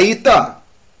 Aí está.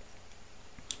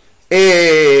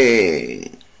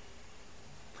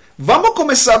 Vamos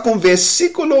começar com o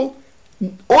versículo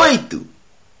 8.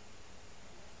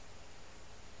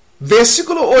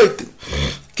 Versículo 8.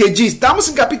 Que diz, estamos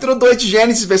em capítulo 2 de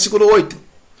Gênesis, versículo 8.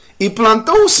 E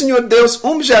plantou o Senhor Deus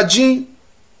um jardim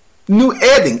no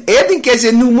Éden. Éden quer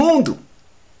dizer no mundo.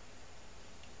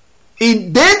 E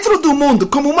dentro do mundo,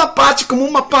 como uma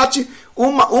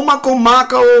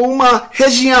comarca ou uma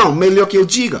região, melhor que eu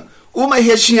diga, uma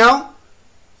região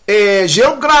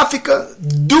geográfica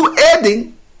do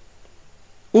Éden,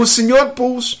 o Senhor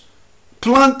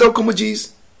plantou, como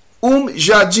diz, um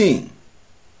jardim.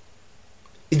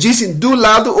 E dizem do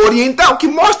lado oriental, que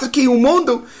mostra que o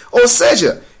mundo, ou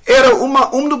seja, era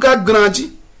um lugar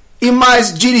grande e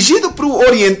mais dirigido para o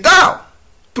oriental,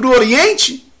 para o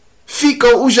oriente,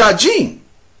 fica o jardim.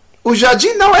 O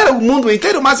jardim não era o mundo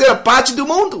inteiro, mas era parte do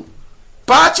mundo.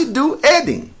 Parte do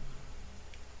Éden.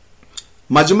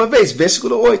 Mais uma vez,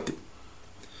 versículo 8.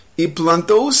 E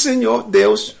plantou o Senhor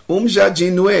Deus um jardim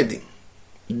no Éden,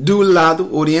 do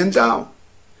lado oriental.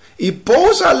 E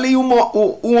pôs ali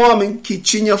o homem que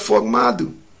tinha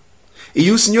formado. E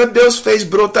o Senhor Deus fez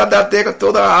brotar da terra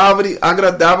toda a árvore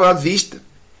agradável à vista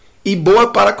e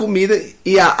boa para a comida,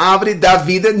 e a árvore da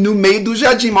vida no meio do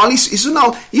jardim. Olha,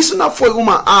 isso não foi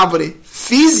uma árvore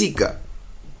física.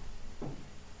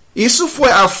 Isso foi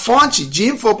a fonte de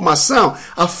informação,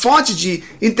 a fonte de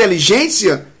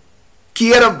inteligência,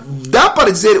 que era, dá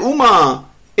para dizer, uma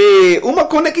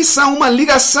conexão, uma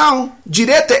ligação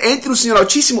direta entre o Senhor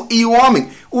Altíssimo e o homem.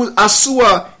 A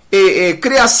sua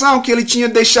criação que ele tinha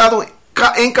deixado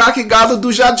encarregado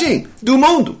do jardim, do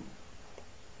mundo.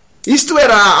 Isto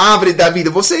era a árvore da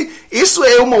vida. Isso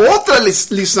é uma outra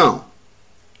lição.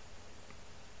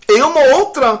 É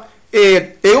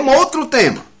um outro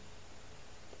tema.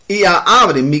 E a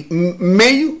árvore,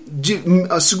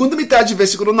 a segunda metade do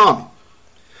versículo 9.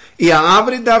 E a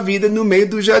árvore da vida no meio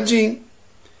do jardim.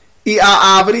 E a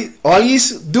árvore, olha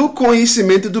isso, do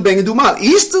conhecimento do bem e do mal.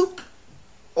 Isto,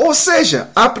 ou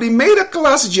seja, a primeira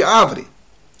classe de árvore.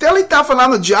 Então ele está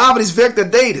falando de árvores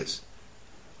verdadeiras.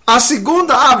 A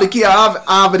segunda árvore, que é a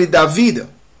árvore da vida.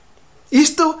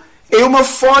 Isto é uma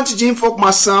fonte de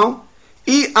informação.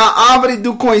 E a árvore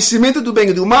do conhecimento do bem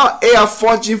e do mal é a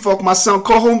fonte de informação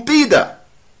corrompida.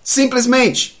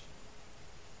 Simplesmente.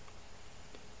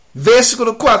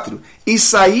 Versículo 4. E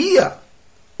saía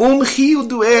um rio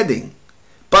do Éden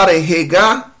para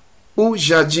regar o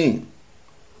jardim.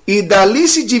 E dali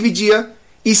se dividia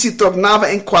e se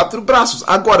tornava em 4 braços.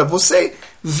 Agora, você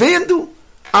vendo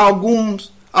alguns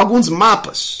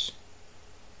mapas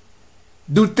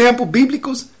do tempo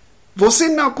bíblico, você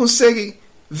não consegue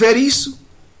ver isso,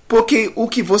 porque o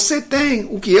que você tem,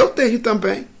 o que eu tenho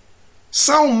também,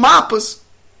 são mapas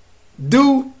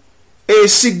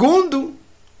segundo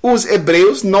os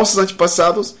hebreus, nossos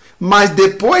antepassados, mas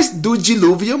depois do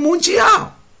dilúvio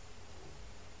mundial.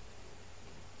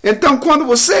 Então, quando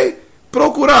você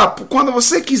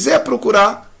quiser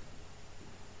procurar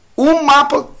um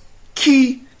mapa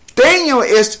que tenha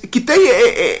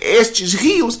estes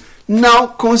rios, não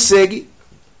consegue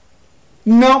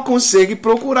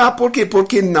procurar. Por quê?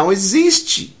 Porque não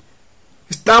existe.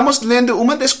 Estamos lendo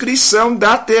uma descrição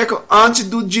da Terra antes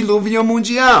do dilúvio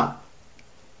mundial.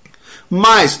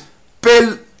 Mas,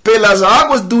 pelas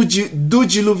águas do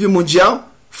dilúvio mundial,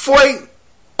 foi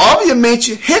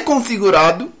obviamente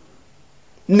reconfigurado,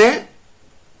 né?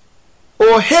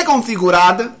 Ou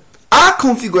reconfigurada a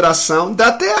configuração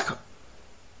da Terra.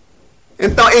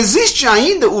 Então, existem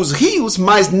ainda os rios,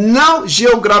 mas não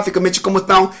geograficamente como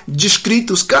estão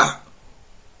descritos cá.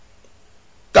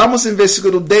 Estamos em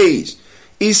versículo 10.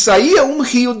 E saía um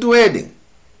rio do Éden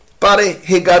para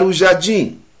regar o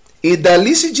jardim, e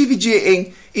dali se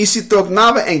dividia e se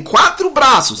tornava em 4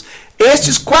 braços.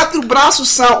 Estes 4 braços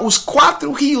são os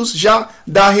 4 rios já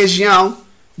da região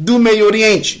do Meio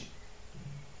Oriente.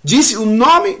 Disse o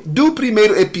nome do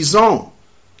primeiro Epizom.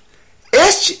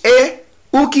 Este é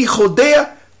o que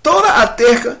rodeia toda a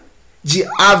terra de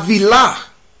Havilá,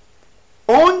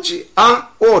 onde há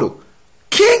ouro.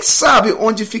 Quem sabe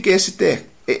onde fica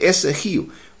esse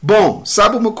rio? Bom,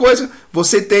 sabe uma coisa?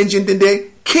 Você tem de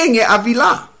entender quem é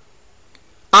Havilá.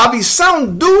 São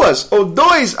dois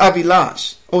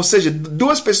Havilás, ou seja,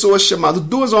 2 pessoas chamadas,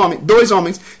 2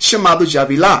 homens chamados de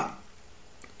Havilá.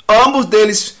 Ambos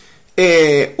deles,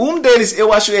 um deles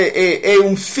eu acho é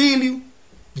um filho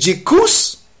de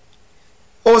Cus,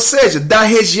 ou seja, da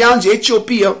região de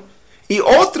Etiópia, e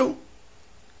outro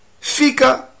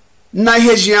fica na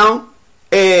região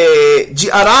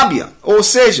de Arábia, ou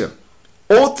seja,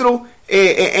 outro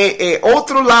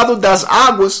lado das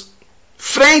águas,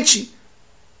 frente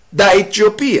da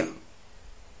Etiópia,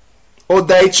 ou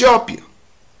da Etiópia.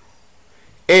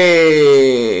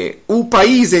 O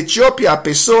país Etiópia, a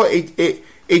pessoa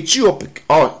etíope,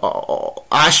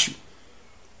 acho.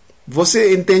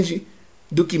 Você entende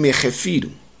do que me refiro?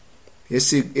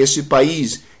 Esse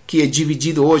país que é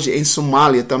dividido hoje em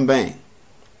Somália também.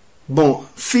 Bom,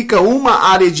 fica uma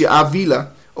área de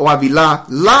Havilá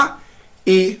lá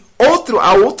e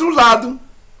ao outro lado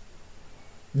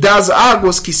das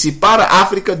águas que separam a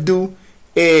África do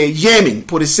Iêmen,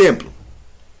 por exemplo.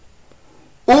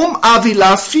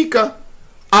 Havilá fica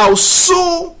ao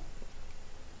sul,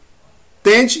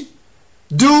 entende?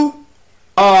 Do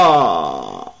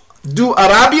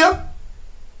Arábia,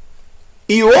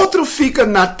 e outro fica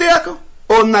na terra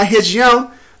ou na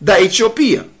região da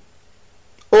Etiópia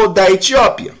ou da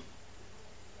Etiópia.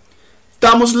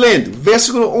 Estamos lendo,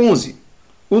 versículo 11.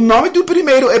 O nome do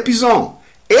primeiro Epizom.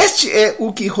 Este é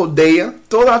o que rodeia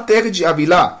toda a terra de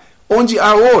Havilá, onde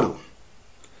há ouro.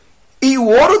 E o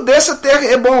ouro dessa terra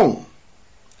é bom.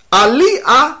 Ali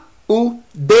há o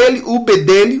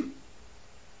bedelho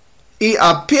e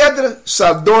a pedra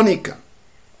sardônica.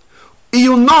 E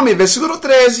o nome, versículo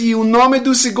 13, e o nome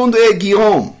do segundo é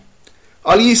Guiom.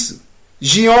 Olha isso.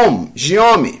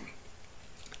 Giome.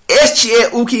 Este é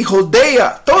o que rodeia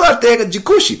toda a terra de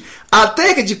Cuxi. A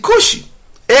terra de Cuxi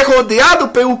é rodeado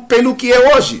pelo que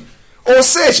é hoje. Ou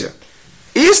seja,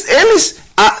 eles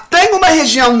têm uma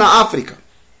região na África.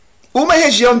 Uma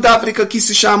região da África que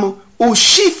se chama o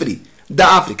chifre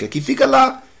da África, que fica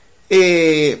lá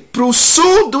para o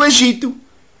sul do Egito,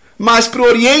 mas para o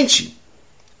Oriente.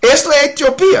 Esta é a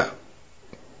Etiópia.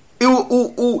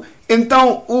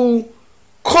 Então, o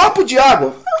copo de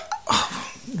água...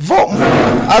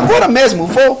 Agora mesmo,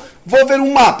 vou ver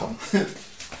um mapa.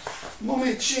 Um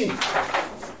momentinho.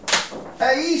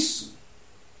 É isso.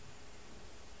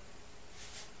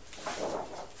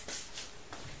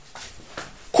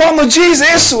 Quando diz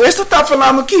isso está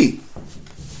falando aqui.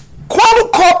 Qual o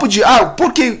copo de água?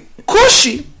 Porque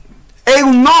Cuxi é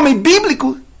o nome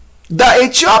bíblico da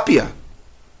Etiópia.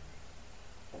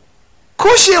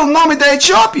 Cuxi é o nome da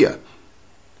Etiópia.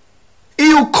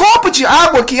 E o copo de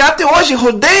água que até hoje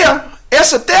rodeia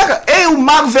essa terra é o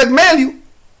Mar Vermelho.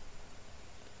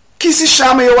 Que se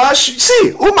chama, eu acho,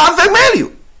 sim, o Mar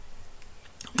Vermelho.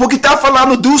 Porque está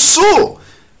falando do sul,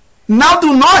 não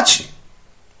do norte.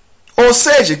 Ou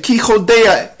seja, que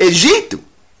rodeia Egito,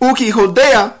 o que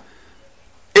rodeia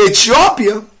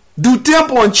Etiópia, do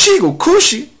tempo antigo,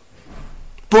 Cush,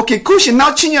 porque Cush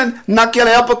não tinha naquela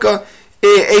época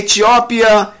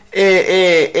Etiópia,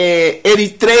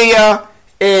 Eritreia,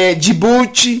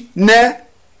 Djibouti, né?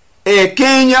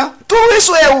 Quênia, tudo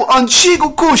isso é o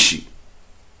antigo Cush.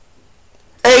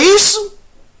 É isso,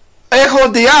 é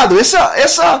rodeado,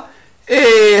 essa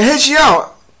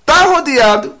região está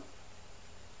rodeado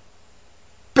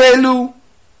pelo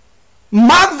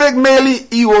Mar Vermelho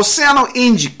e o Oceano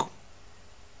Índico.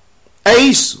 É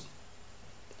isso.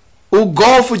 O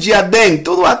Golfo de Adém,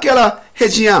 toda aquela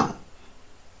região.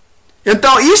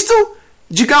 Então, isto,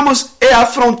 digamos, é a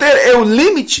fronteira, é o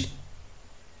limite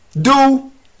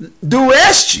do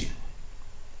Este.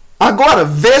 Agora,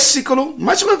 versículo,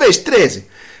 mais uma vez, 13.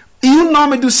 E o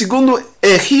nome do segundo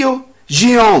é rio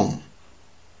Gion.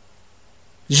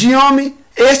 Gion,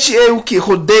 este é o que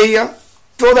rodeia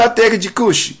toda a terra de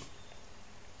Cush.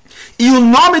 E o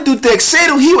nome do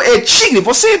terceiro rio é Tigre.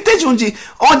 Você entende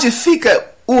onde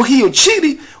fica o rio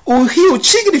Tigre? O rio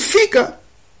Tigre fica,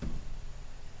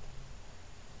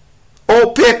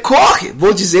 ou percorre,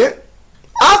 vou dizer,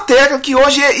 a terra que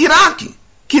hoje é Iraque,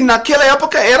 que naquela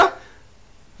época era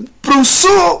para o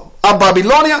sul a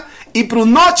Babilônia e para o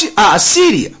norte a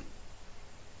Assíria.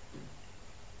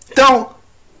 Então,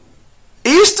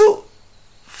 isto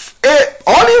é,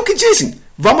 olha o que dizem.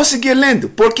 Vamos seguir lendo,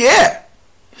 porque é.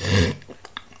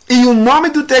 E o nome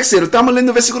do terceiro, estamos lendo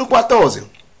o versículo 14.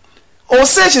 Ou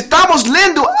seja, estamos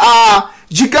lendo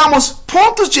digamos,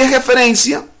 pontos de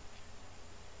referência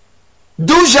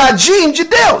do jardim de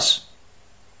Deus.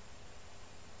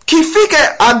 Que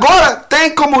fica, agora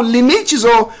tem como limites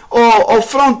ou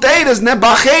fronteiras, né,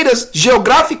 barreiras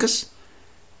geográficas,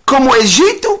 como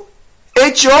Egito,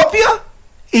 Etiópia,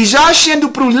 e já indo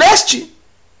para o leste,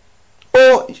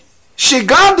 ou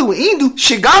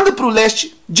chegando para o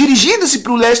leste, dirigindo-se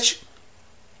para o leste,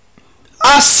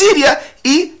 a Síria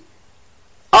e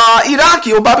a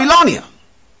Iraque ou Babilônia.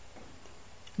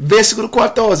 Versículo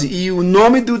 14. E o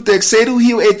nome do terceiro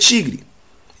rio é Tigre.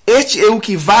 Este é o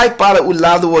que vai para o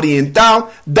lado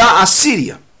oriental da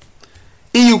Assíria.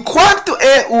 E o quarto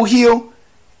é o rio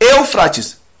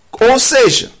Eufrates. Ou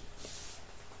seja,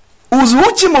 os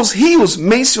últimos rios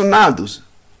mencionados,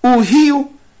 o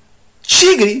rio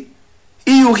Tigre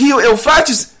e o rio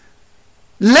Eufrates,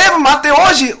 levam até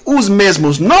hoje os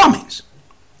mesmos nomes.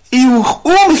 E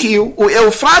um rio, o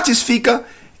Eufrates,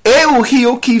 é o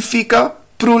rio que fica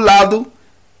para o lado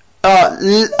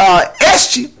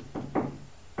este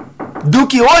do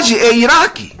que hoje é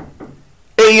Iraque.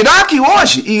 Iraque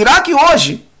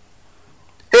hoje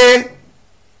é,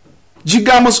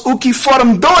 digamos, o que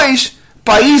foram dois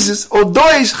países ou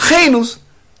dois reinos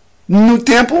no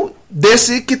tempo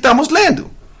desse que estamos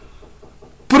lendo.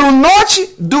 Para o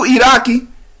norte do Iraque,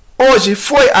 hoje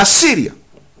foi a Síria.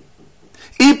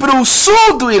 E para o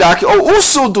sul do Iraque, ou o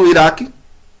sul do Iraque,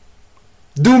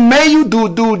 do meio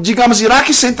do digamos,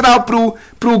 Iraque central para o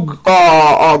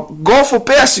Golfo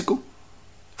Pérsico,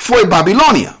 foi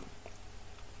Babilônia.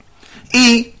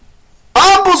 E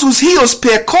ambos os rios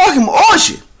percorrem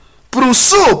hoje para o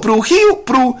sul, para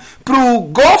o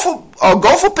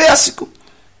Golfo Pérsico,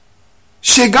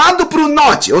 chegando para o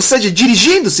norte, ou seja,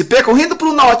 dirigindo-se, percorrendo para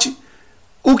o norte,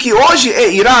 o que hoje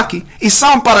é Iraque, e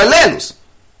são paralelos.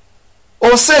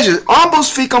 Ou seja,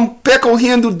 ambos ficam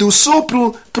percorrendo do sul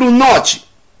para o norte.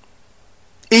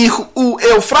 E o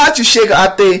Eufrates chega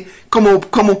até,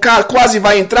 como quase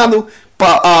vai entrando,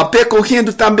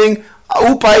 percorrendo também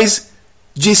o país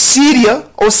de Síria,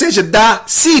 ou seja, da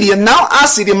Síria, não a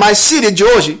Síria, mas Síria de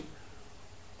hoje.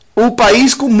 O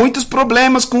país com muitos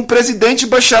problemas, com o presidente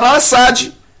Bashar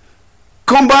al-Assad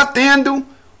combatendo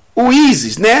o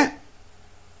ISIS, né?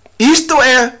 Isto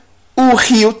é o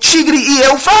rio Tigre e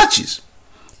Eufrates.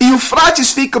 E o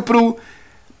Eufrates fica para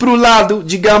o lado,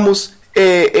 digamos,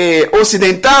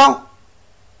 ocidental,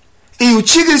 e o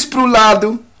Tigres para o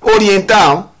lado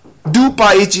oriental do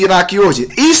país de Iraque hoje.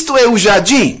 Isto é o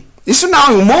jardim. Isso não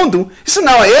é o mundo, isso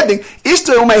não é Éden,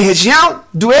 isto é uma região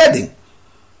do Éden.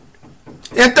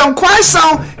 Então,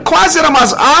 quais eram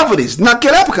as árvores?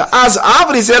 Naquela época, as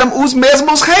árvores eram os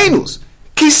mesmos reinos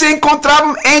que se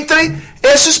encontravam entre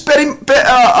esses,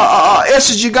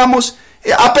 digamos,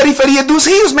 a periferia dos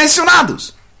rios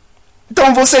mencionados.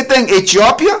 Então, você tem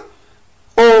Etiópia,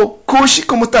 ou Cush,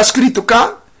 como está escrito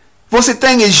cá. Você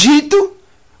tem Egito.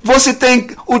 Você tem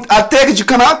a terra de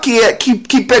Canaã,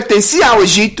 que pertencia ao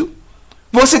Egito.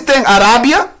 Você tem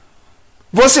Arábia.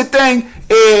 Você tem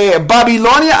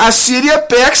Babilônia, Assíria,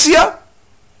 Pérsia,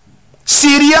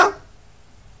 Síria.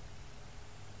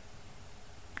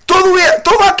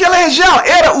 Toda aquela região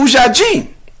era o jardim.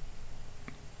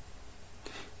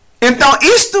 Então, Então,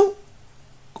 isto,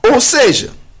 ou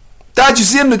seja, está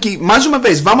dizendo que, mais uma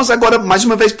vez, vamos agora mais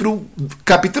uma vez para o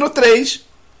capítulo 3.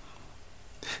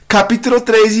 Capítulo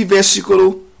 3 e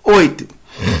versículo 8.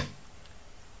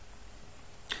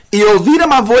 E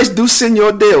ouviram a voz do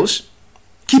Senhor Deus,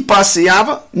 que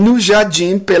passeava no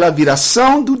jardim pela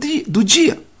viração do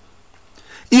dia.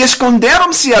 E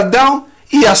esconderam-se Adão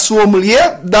e a sua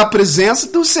mulher da presença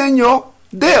do Senhor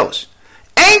Deus,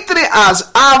 entre as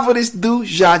árvores do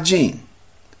jardim.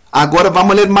 Agora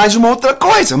vamos ler mais uma outra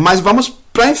coisa, mas vamos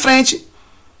para em frente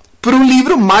para o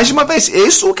livro mais uma vez.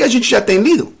 Isso é o que a gente já tem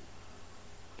lido.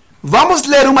 Vamos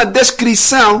ler uma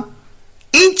descrição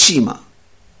íntima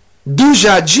do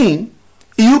jardim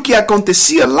e o que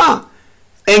acontecia lá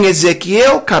em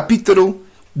Ezequiel capítulo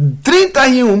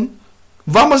 31.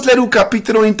 Vamos ler o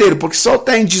capítulo inteiro, porque só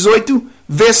tem 18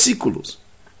 versículos.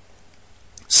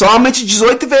 Somente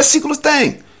 18 versículos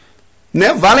tem.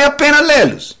 Né? Vale a pena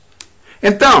lê-los.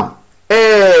 Então,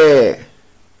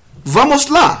 vamos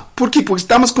lá. Por quê? Porque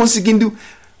estamos conseguindo...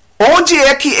 Onde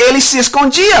é que ele se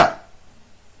escondia?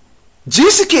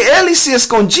 Disse que ele se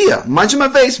escondia. Mais uma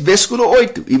vez, versículo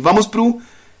 8. E vamos para o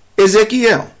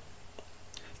Ezequiel.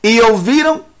 E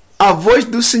ouviram a voz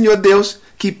do Senhor Deus,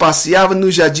 que passeava no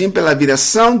jardim pela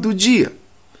viração do dia.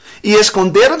 E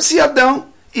esconderam-se Adão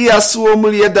e a sua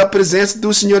mulher da presença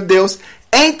do Senhor Deus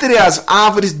entre as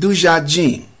árvores do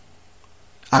jardim.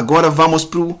 Agora vamos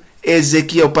para o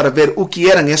Ezequiel para ver o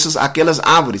que eram aquelas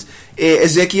árvores.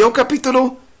 Ezequiel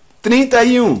capítulo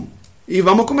 31. E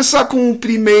vamos começar com o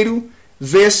primeiro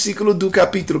versículo do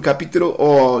capítulo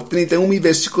 31 e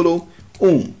versículo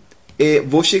 1.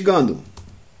 Vou chegando.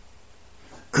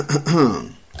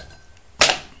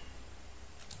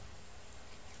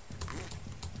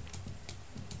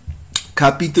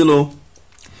 Capítulo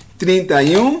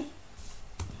 31.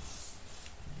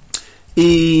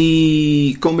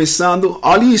 E começando,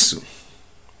 olha isso.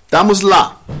 Estamos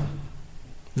lá.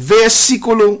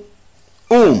 Versículo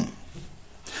 1.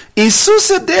 E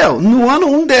sucedeu no ano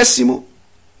 11º,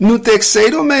 no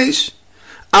terceiro mês,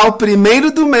 ao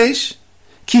primeiro do mês,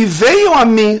 que veio a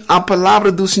mim a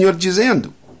palavra do Senhor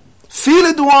dizendo: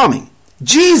 Filho do homem,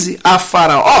 dize a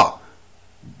Faraó,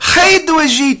 rei do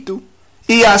Egito,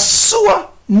 e a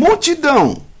sua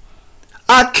multidão,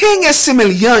 a quem é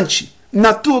semelhante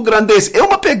na tua grandeza? É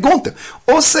uma pergunta.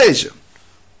 Ou seja,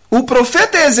 o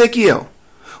profeta Ezequiel,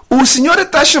 o Senhor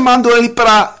está chamando ele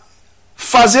para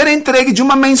fazer a entrega de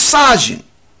uma mensagem.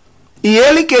 E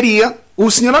o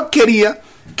Senhor queria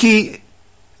que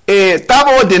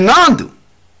estava ordenando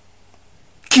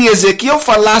que Ezequiel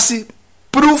falasse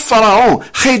para o faraó,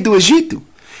 rei do Egito.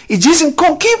 E dizem,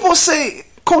 com quem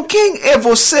é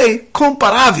você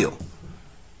comparável?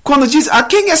 Quando diz, a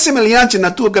quem é semelhante na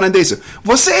tua grandeza?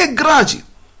 Você é grande.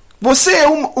 Você é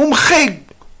um rei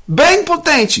bem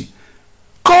potente.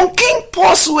 Com quem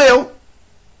posso eu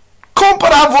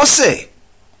comparar você?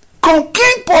 Com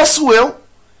quem posso eu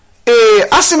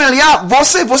assemelhar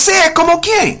você? Você é como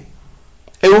quem?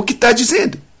 É o que está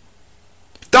dizendo.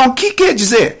 Então, o que quer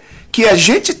dizer? Que a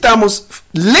gente estamos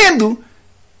lendo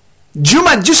de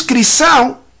uma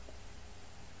descrição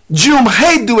de um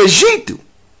rei do Egito,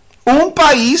 um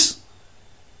país,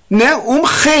 né, um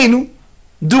reino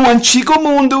do antigo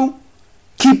mundo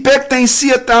que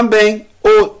pertencia também,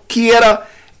 ou que era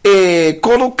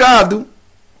colocado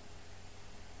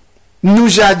no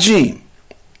jardim.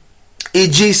 E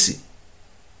disse,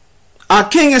 a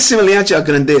quem é semelhante a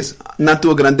grandeza? Na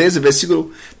tua grandeza,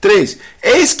 versículo 3.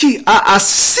 Eis que a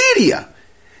Síria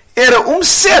era um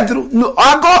cedro.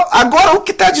 Agora o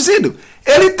que está dizendo?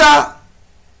 Ele está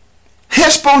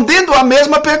respondendo a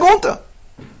mesma pergunta.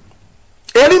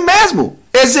 Ele mesmo.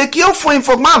 Ezequiel foi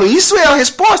informado. Isso é a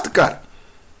resposta, cara.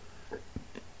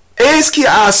 Eis que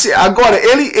agora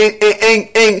ele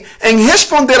em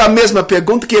responder a mesma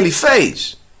pergunta que ele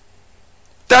fez,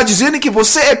 está dizendo que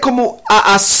você é como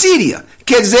a Síria,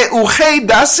 quer dizer, o rei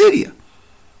da Síria.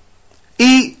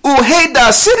 E o rei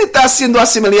da Síria está sendo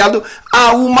assemelhado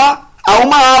a uma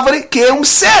árvore que é um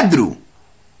cedro.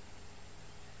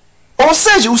 Ou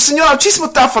seja, o Senhor Altíssimo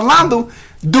está falando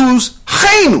dos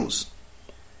reinos,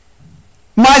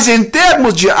 mas em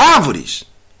termos de árvores.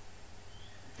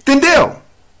 Entendeu?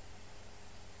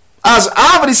 As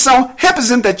árvores são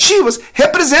representativas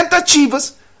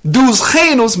dos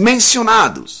reinos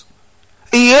mencionados.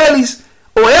 E elas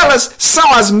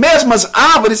são as mesmas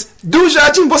árvores do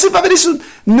jardim. Você vai ver isso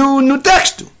no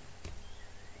texto.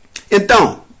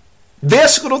 Então,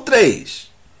 versículo 3.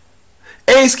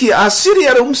 Eis que a Síria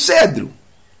era um cedro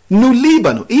no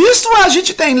Líbano. E isso a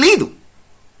gente tem lido.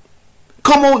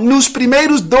 como nos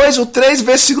primeiros 2 ou 3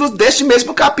 versículos deste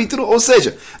mesmo capítulo, ou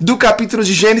seja, do capítulo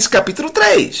de Gênesis, capítulo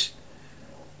 3.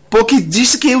 Porque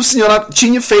disse que o Senhor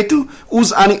tinha feito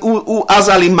as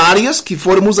alimárias, que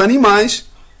foram os animais,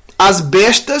 as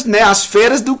bestas, né, as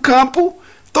feras do campo,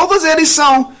 todos eles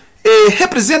são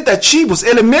representativos,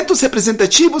 elementos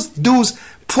representativos dos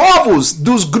povos,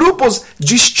 dos grupos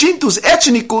distintos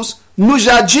étnicos no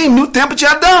jardim, no tempo de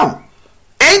Adão,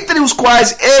 entre os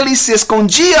quais ele se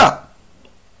escondia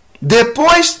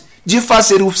depois de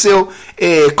fazer o seu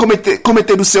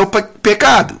cometer o seu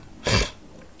pecado.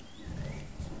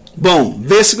 Bom,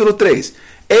 versículo 3.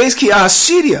 Eis que a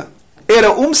Assíria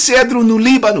era um cedro no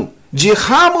Líbano, de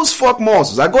ramos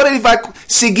formosos. Agora ele vai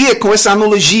seguir com essa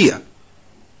analogia.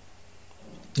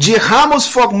 De ramos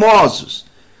formosos,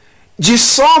 de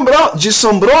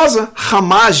sombrosa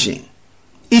ramagem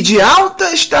e de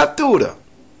alta estatura.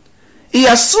 E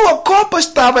a sua copa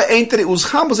estava entre os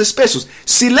ramos espessos.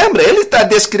 Se lembra, ele está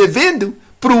descrevendo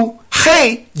para o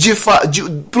rei de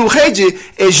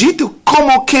Egito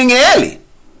como quem é ele.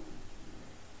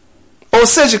 Ou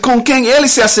seja, com quem ele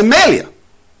se assemelha.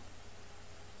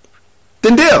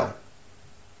 Entendeu?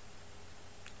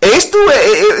 Isto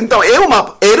então é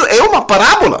uma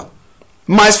parábola,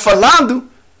 mas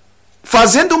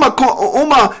fazendo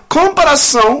uma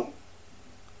comparação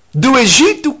do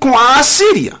Egito com a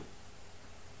Assíria.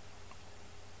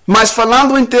 Mas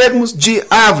falando em termos de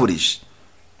árvores.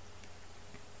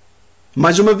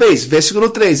 Mais uma vez, versículo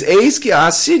 3. Eis que a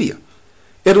Assíria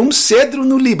era um cedro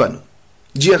no Líbano,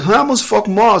 de ramos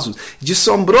formosos, de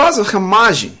sombrosa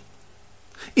ramagem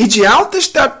e de alta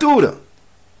estatura,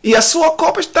 e a sua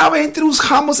copa estava entre os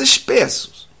ramos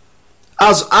espessos.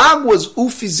 As águas o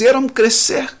fizeram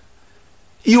crescer,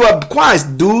 e quais?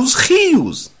 Dos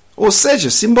rios. Ou seja,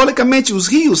 simbolicamente, os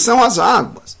rios são as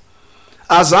águas.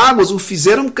 As águas o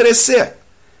fizeram crescer.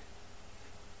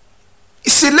 E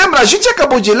se lembra, a gente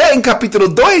acabou de ler em capítulo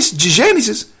 2 de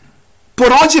Gênesis,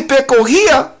 por onde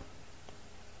percorria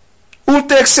o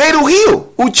terceiro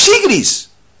rio, o Tigres.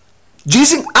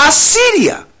 Dizem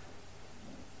Assíria.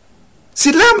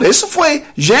 Se lembra, isso foi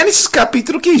Gênesis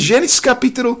capítulo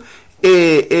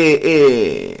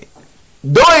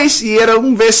 2, e era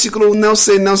um versículo,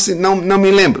 não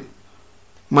me lembro.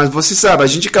 Mas você sabe, a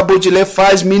gente acabou de ler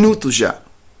faz minutos já.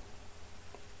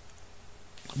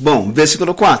 Bom,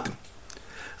 versículo 4.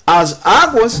 As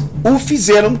águas o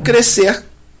fizeram crescer,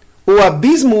 o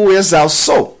abismo o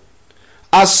exalçou.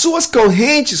 As suas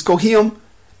correntes corriam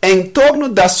em torno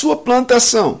da sua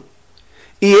plantação.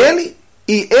 E ele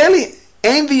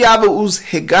enviava os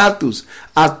regatos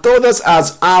a todas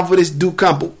as árvores do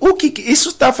campo. O que isso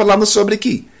está falando sobre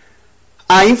aqui?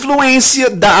 A influência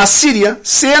da Assíria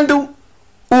sendo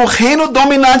o reino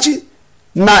dominante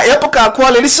na época a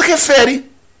qual ele se refere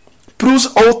para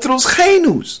os outros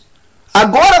reinos.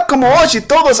 Agora, como hoje,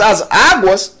 todas as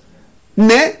águas,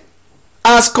 né,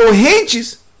 as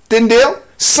correntes, entendeu?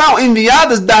 São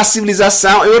enviadas da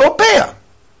civilização europeia.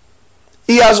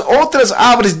 E as outras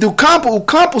árvores do campo, o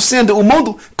campo sendo o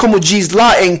mundo, como diz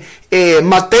lá em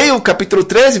Mateus capítulo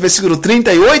 13, versículo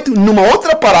 38, numa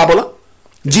outra parábola,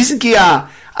 dizem que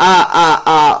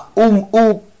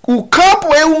o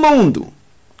campo é o mundo.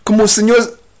 Como o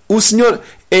Senhor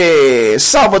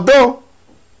Salvador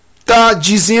está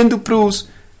dizendo para os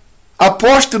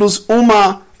apóstolos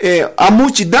a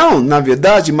multidão, na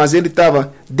verdade, mas ele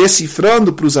estava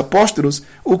decifrando para os apóstolos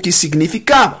o que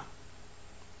significava.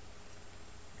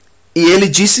 E ele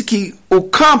disse que o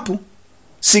campo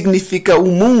significa o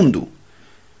mundo.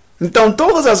 Então,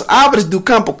 todas as árvores do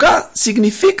campo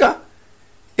significam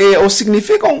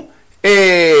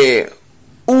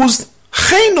os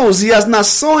reinos e as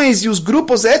nações e os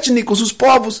grupos étnicos, os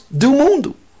povos do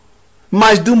mundo.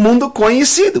 Mas do mundo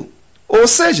conhecido. Ou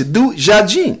seja, do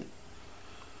jardim.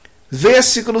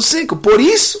 Versículo 5. Por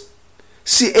isso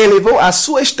se elevou a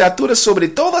sua estatura sobre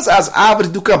todas as árvores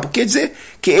do campo. Quer dizer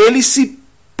que ele se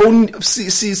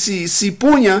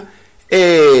punha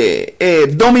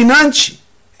dominante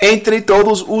entre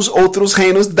todos os outros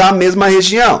reinos da mesma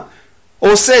região.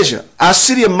 Ou seja, a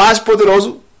Síria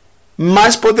poderoso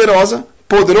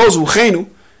o reino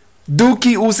do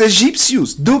que os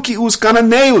egípcios, do que os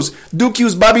cananeus, do que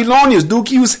os babilônios, do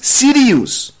que os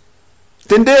sírios.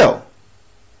 Entendeu?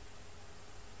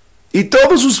 E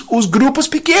todos os grupos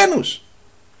pequenos.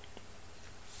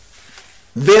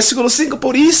 Versículo 5.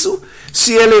 Por isso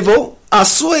se elevou a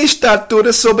sua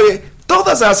estatura sobre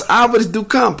todas as árvores do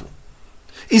campo.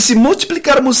 E se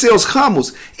multiplicaram os seus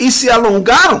ramos, e se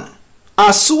alongaram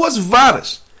as suas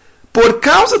varas, por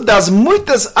causa das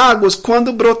muitas águas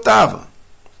quando brotava.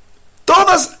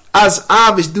 Todas as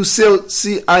aves do céu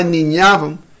se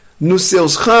aninhavam nos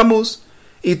seus ramos,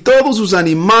 e todos os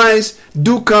animais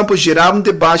do campo giravam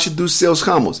debaixo dos seus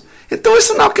ramos. Então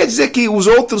isso não quer dizer que os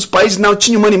outros países não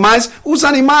tinham animais. Os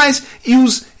animais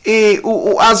e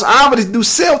as árvores do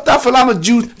céu está falando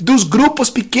dos grupos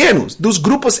pequenos, dos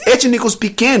grupos étnicos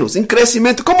pequenos, em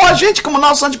crescimento, como a gente, como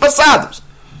nossos antepassados.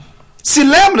 Se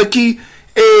lembra que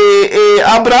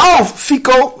Abraão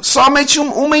ficou somente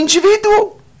um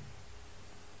indivíduo.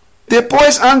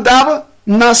 Depois andava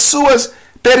nas suas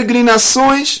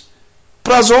peregrinações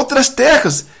para as outras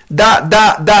terras,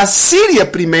 da Síria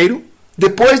primeiro,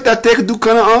 depois da terra do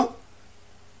Canaã,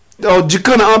 de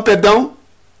Canaã, perdão,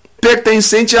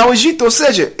 pertencente ao Egito. Ou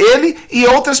seja, ele e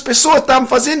outras pessoas estavam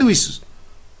fazendo isso.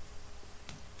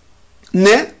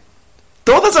 Né?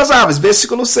 Todas as aves,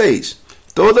 versículo 6,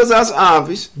 todas as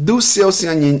aves do céu se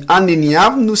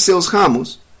aninhavam nos seus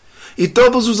ramos, e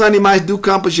todos os animais do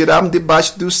campo giravam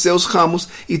debaixo dos seus ramos,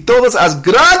 e todas as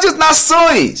grandes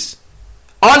nações.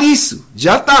 Olha isso,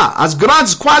 já está. As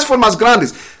grandes, quais foram as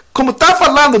grandes? Como está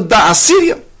falando da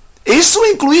Assíria, isso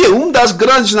incluía uma das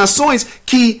grandes nações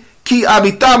que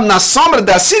habitavam na sombra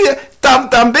da Síria, está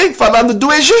também falando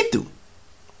do Egito,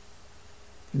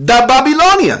 da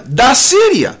Babilônia, da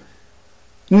Síria,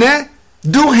 né?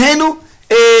 Do reino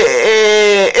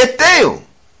Eteu,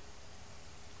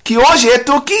 que hoje é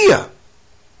Turquia.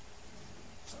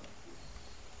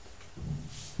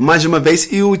 Mais uma vez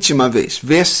e última vez,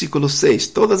 versículo 6.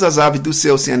 Todas as aves do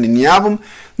céu se aninhavam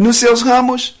nos seus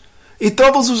ramos, e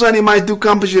todos os animais do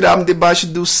campo giravam debaixo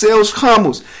dos seus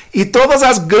ramos. E todas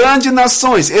as grandes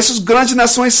nações, essas grandes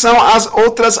nações são as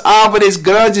outras árvores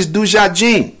grandes do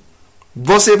jardim.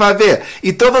 Você vai ver.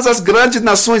 E todas as grandes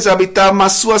nações habitavam a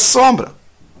sua sombra.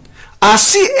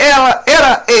 Assim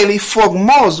era ele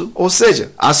formoso, ou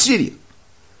seja, a Síria.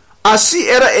 Assim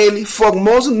era ele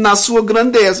formoso na sua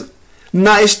grandeza,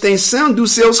 na extensão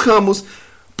dos seus ramos,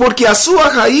 porque a sua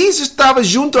raiz estava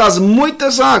junto às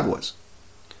muitas águas.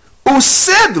 Os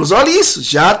cedros, olha isso,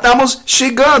 já estamos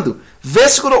chegando.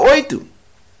 Versículo 8.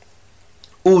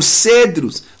 Os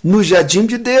cedros no jardim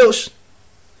de Deus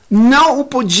não o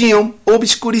podiam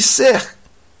obscurecer.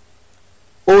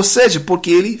 Ou seja,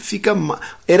 porque ele fica...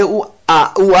 Era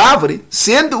o árvore,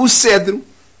 sendo o cedro,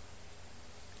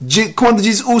 quando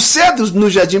diz os cedros no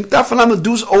jardim, está falando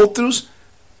dos outros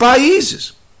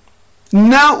países.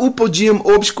 Não o podiam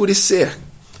obscurecer.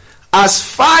 As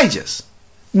faias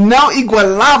não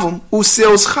igualavam os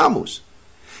seus ramos.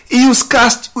 E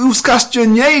os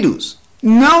castanheiros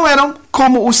não eram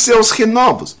como os seus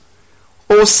renovos.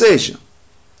 Ou seja,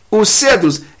 os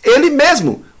cedros, ele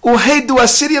mesmo, o rei do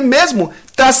Assíria mesmo,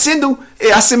 está sendo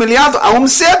assemelhado a um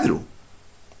cedro.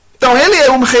 Então ele é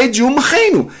um rei de um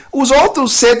reino. Os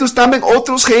outros cedros também,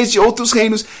 outros reis de outros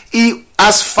reinos. E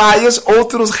as faias,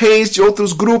 outros reis de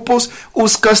outros grupos.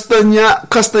 Os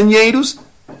castanheiros,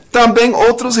 também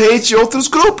outros reis de outros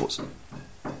grupos.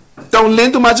 Então,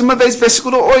 lendo mais uma vez,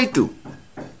 versículo 8.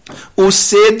 O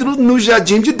cedro no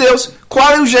jardim de Deus. Qual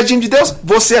é o jardim de Deus?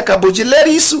 Você acabou de ler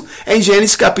isso em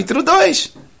Gênesis capítulo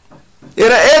 2.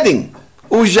 Era Éden.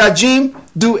 O jardim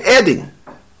do Éden.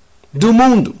 Do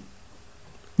mundo.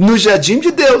 No jardim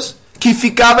de Deus. Que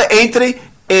ficava entre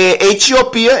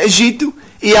Etiópia, Egito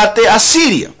e até a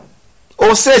Síria.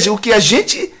 Ou seja, o que a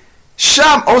gente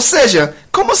chama... Ou seja,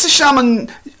 como se chama...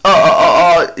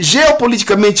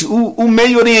 geopoliticamente, o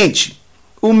Meio Oriente.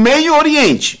 O Meio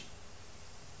Oriente.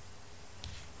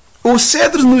 Os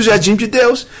cedros no jardim de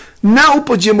Deus não o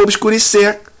podiam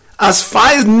obscurecer. As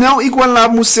faias não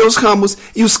igualavam os seus ramos.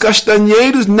 E os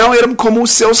castanheiros não eram como os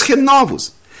seus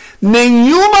renovos.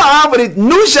 Nenhuma árvore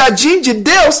no jardim de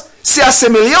Deus se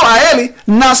assemelhou a ele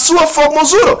na sua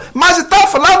formosura. Mas está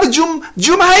falando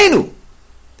de um reino.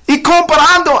 E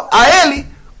comparando a ele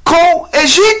com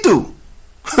Egito.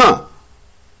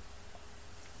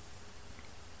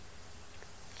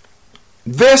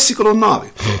 Versículo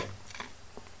 9.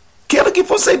 Quero que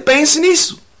você pense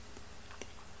nisso.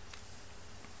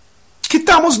 Que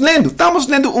estamos lendo? Estamos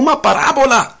lendo uma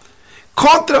parábola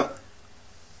contra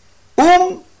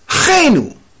um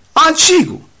reino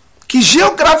antigo que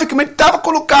geograficamente estava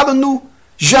colocado no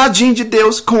jardim de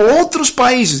Deus com outros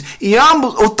países. E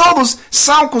ambos, ou todos,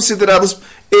 são considerados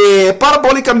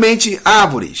parabolicamente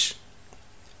árvores.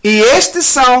 E estes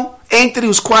são entre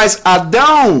os quais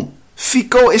Adão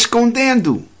ficou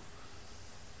escondendo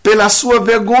pela sua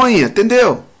vergonha,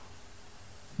 entendeu?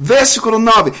 Versículo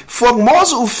 9.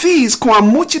 Formoso o fiz com a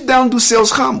multidão dos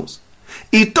seus ramos.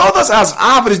 E todas as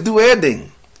árvores do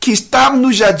Éden que estavam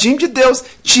no jardim de Deus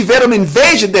tiveram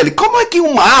inveja dele. Como é que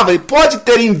uma árvore pode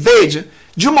ter inveja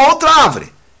de uma outra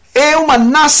árvore? É uma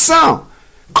nação.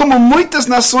 Como muitas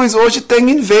nações hoje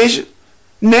têm inveja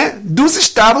né, dos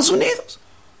Estados Unidos.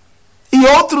 E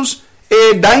outros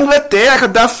da Inglaterra,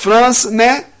 da França,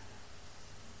 né?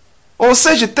 Ou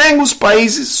seja, tem os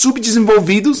países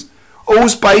subdesenvolvidos ou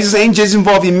os países em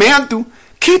desenvolvimento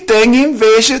que têm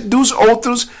inveja dos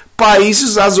outros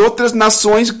países, as outras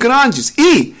nações grandes.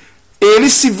 E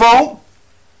eles se vão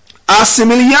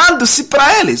assemelhando-se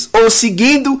para eles, ou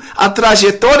seguindo a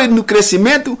trajetória no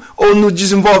crescimento ou no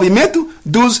desenvolvimento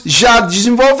dos já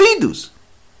desenvolvidos.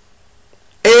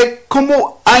 É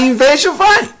como a inveja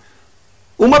vai.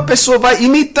 Uma pessoa vai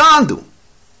imitando,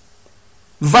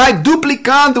 vai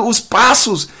duplicando os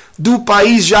passos do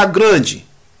país já grande.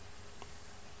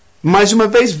 Mais uma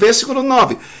vez, versículo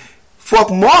 9.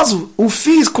 Formoso o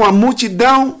fiz com a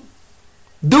multidão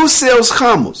dos seus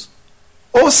ramos.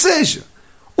 Ou seja,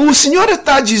 o Senhor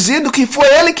está dizendo que foi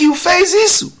Ele que o fez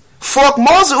isso.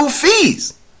 Formoso o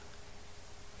fiz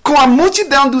com a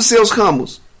multidão dos seus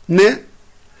ramos, né?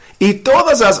 E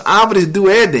todas as árvores do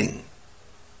Éden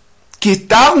que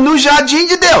estavam no jardim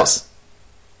de Deus,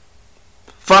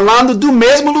 falando do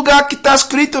mesmo lugar que está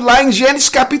escrito lá em Gênesis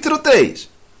capítulo 3,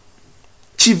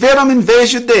 tiveram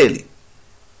inveja dele.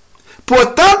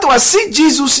 Portanto, assim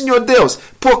diz o Senhor Deus,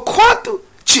 porquanto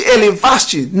te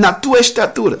elevaste na tua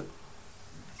estatura,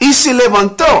 e se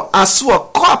levantou a sua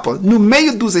copa no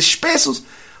meio dos espessos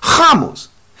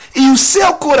ramos, e o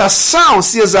seu coração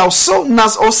se exalçou,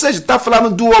 ou seja, está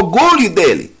falando do orgulho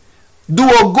dele, do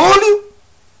orgulho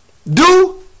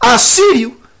do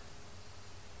assírio,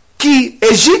 que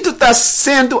Egito está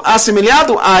sendo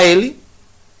assemelhado a ele,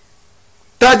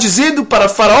 está dizendo para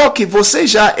Faraó que você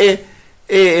já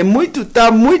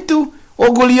está muito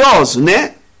orgulhoso,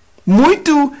 né?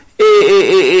 Muito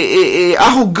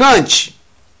arrogante.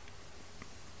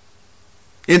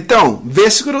 Então,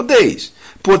 versículo 10.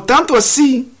 Portanto,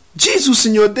 assim diz o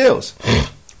Senhor Deus,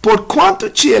 porquanto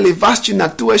te elevaste na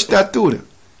tua estatura,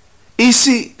 e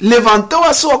se levantou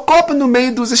a sua copa no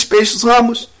meio dos espessos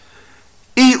ramos,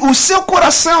 e o seu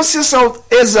coração se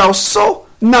exalçou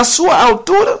na sua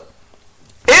altura,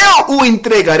 eu o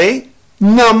entregarei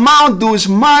na mão dos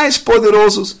mais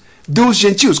poderosos dos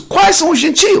gentios. Quais são os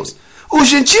gentios? Os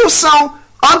gentios são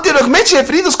anteriormente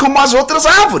referidos como as outras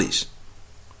árvores.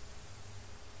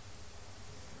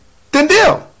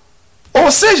 Entendeu? Ou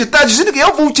seja, está dizendo que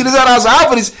eu vou utilizar as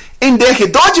árvores em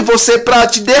derredor de você para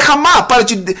te derramar, para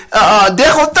te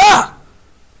derrotar,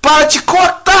 para te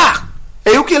cortar.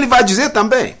 É o que ele vai dizer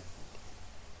também.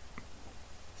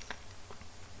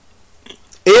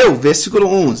 Versículo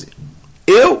 11.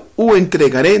 Eu o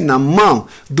entregarei na mão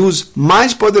dos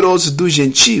mais poderosos dos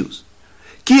gentios,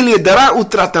 que lhe dará o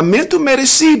tratamento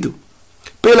merecido.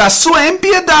 Pela sua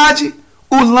impiedade,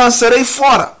 o lançarei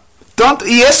fora.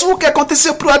 E isso é o que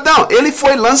aconteceu para Adão. Ele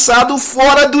foi lançado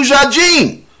fora do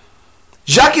jardim.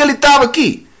 Já que ele estava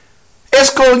aqui,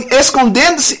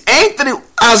 escondendo-se entre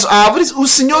as árvores, o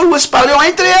Senhor o espalhou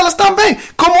entre elas também.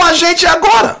 Como a gente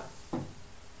agora.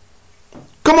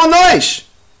 Como nós.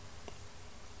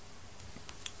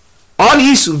 Olha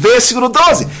isso, versículo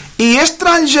 12. E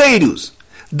estrangeiros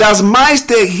das mais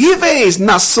terríveis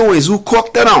nações o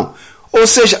cortarão. Ou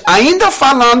seja, ainda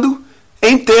falando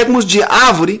em termos de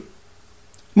árvore,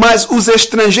 mas os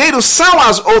estrangeiros são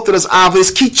as outras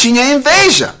árvores que tinham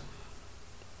inveja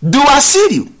do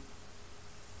assírio.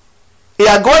 E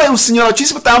agora o Senhor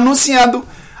Altíssimo está anunciando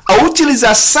a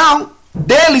utilização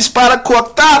deles para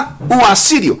cortar o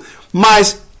assírio.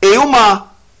 Mas é um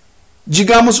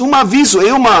aviso,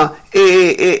 é uma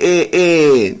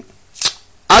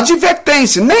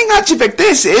advertência, nem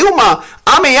advertência, é uma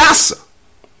ameaça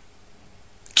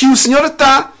que o Senhor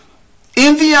está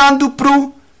enviando para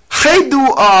o rei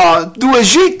do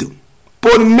Egito,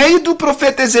 por meio do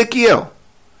profeta Ezequiel.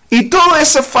 Então,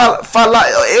 essa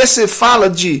fala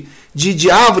de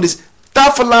árvores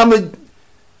está falando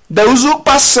da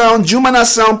usurpação de uma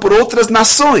nação por outras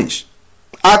nações.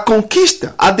 A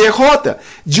conquista, a derrota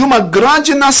de uma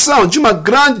grande nação, de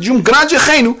um grande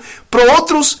reino, para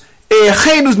outros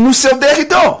reinos no seu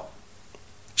derredor,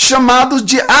 chamados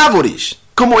de árvores,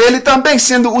 como ele também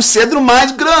sendo o cedro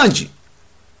mais grande.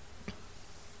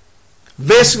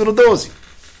 Versículo 12.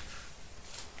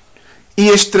 E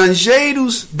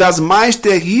estrangeiros das mais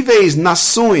terríveis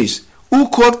nações o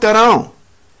cortarão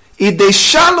e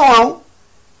deixá-lo-ão.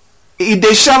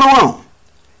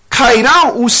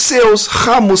 Cairão os seus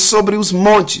ramos sobre os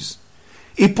montes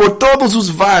e por todos os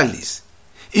vales,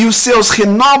 e os seus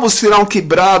renovos serão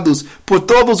quebrados por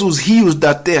todos os rios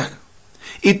da terra.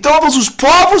 E todos os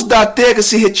povos da terra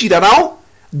se retirarão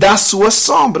da sua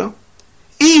sombra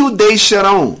e o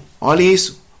deixarão. Olha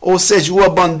isso. Ou seja, o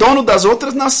abandono das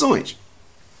outras nações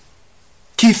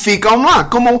que ficam lá.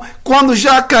 Como quando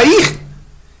já cair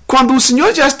quando o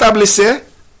Senhor já estabelecer,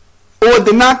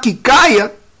 ordenar que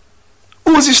caia,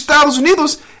 os Estados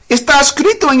Unidos, está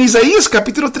escrito em Isaías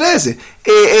capítulo 13,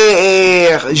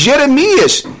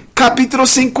 Jeremias capítulo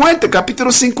 50,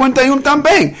 capítulo 51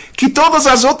 também, que todas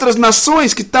as outras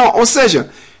nações que estão, ou seja,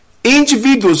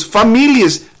 indivíduos,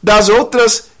 famílias das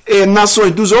outras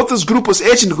nações, dos outros grupos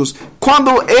étnicos,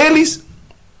 quando eles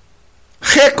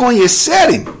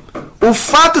reconhecerem o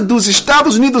fato dos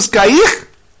Estados Unidos cair,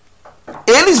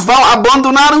 eles vão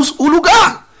abandonar o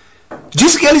lugar.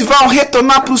 Diz que eles vão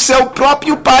retornar para o seu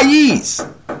próprio país.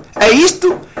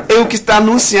 Isto é o que está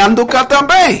anunciando cá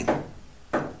também.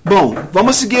 Bom,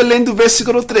 vamos seguir lendo o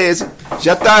versículo 13.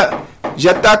 Já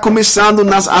está começando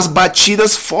as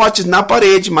batidas fortes na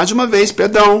parede. Mais uma vez,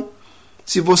 perdão.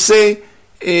 Se você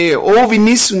ouve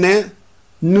nisso, né?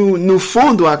 No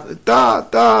fundo,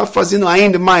 está fazendo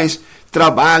ainda mais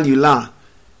trabalho lá.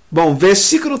 Bom,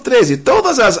 versículo 13.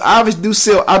 Todas as aves do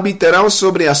céu habitarão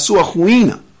sobre a sua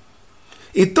ruína,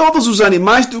 e todos os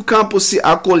animais do campo se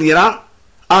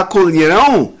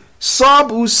acolherão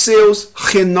sob os seus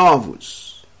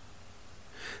renovos.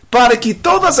 Para que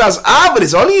todas as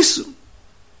árvores, olha isso,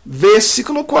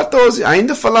 versículo 14,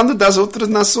 ainda falando das outras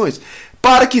nações,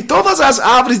 para que todas as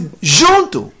árvores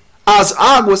junto às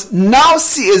águas não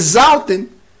se exaltem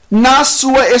na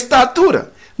sua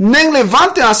estatura, nem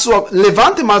levantem a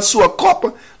sua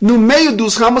copa no meio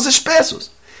dos ramos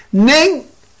espessos, nem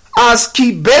as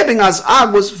que bebem as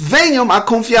águas venham a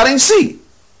confiar em si.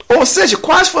 Ou seja,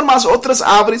 quais foram as outras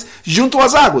árvores junto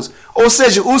às águas? Ou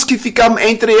seja, os que ficam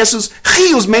entre esses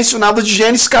rios mencionados de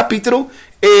Gênesis capítulo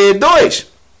 2.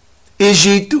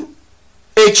 Egito,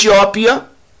 Etiópia,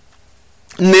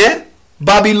 né?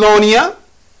 Babilônia,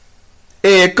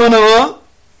 Canaã,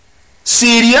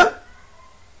 Síria,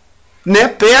 né?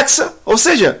 Pérsia, ou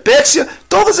seja, Pérsia,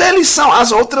 todos eles são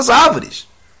as outras árvores.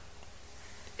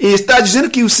 E está dizendo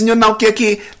que o Senhor não quer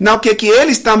que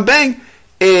eles também,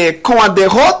 com a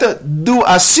derrota do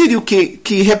Assírio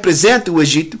que representa o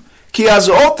Egito, que as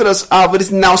outras árvores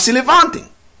não se levantem.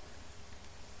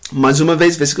 Mais uma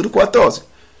vez, versículo 14.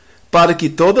 Para que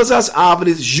todas as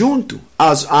árvores junto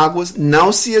às águas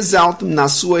não se exaltem na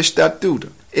sua estatura,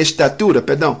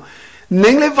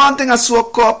 nem levantem a sua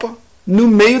copa no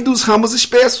meio dos ramos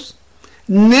espessos,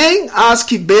 nem as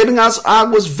que bebem as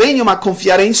águas venham a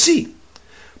confiar em si,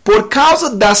 por causa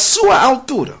da sua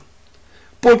altura,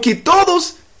 porque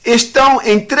todos estão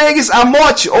entregues à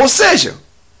morte. Ou seja,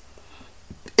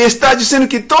 está dizendo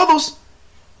que todos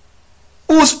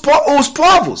os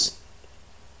povos,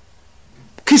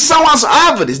 que são as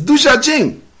árvores do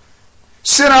jardim,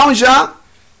 serão já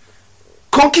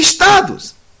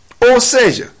conquistados. Ou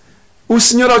seja, o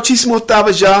Senhor Altíssimo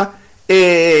estava já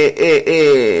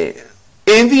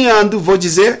enviando, vou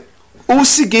dizer, o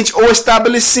seguinte, ou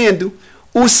estabelecendo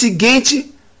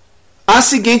a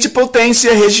seguinte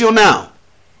potência regional,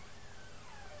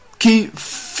 que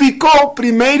ficou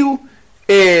primeiro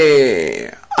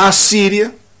a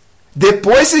Síria,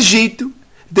 depois Egito,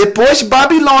 depois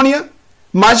Babilônia,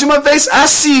 mais uma vez a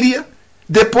Síria,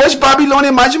 depois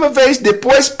Babilônia mais uma vez,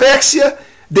 depois Pérsia,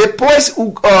 depois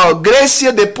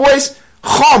Grécia, depois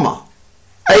Roma.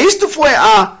 Isto foi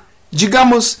a,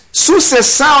 digamos,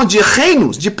 sucessão de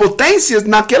reinos, de potências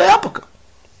naquela época.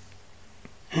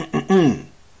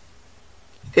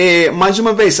 Mais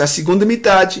uma vez, a segunda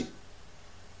metade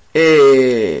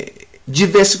de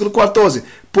versículo 14.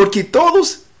 Porque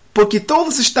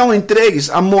todos estão entregues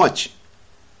à morte,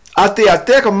 até a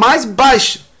terra mais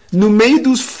baixa, no meio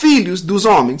dos filhos dos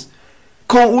homens,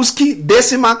 com os que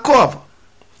descem a cova.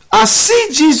 Assim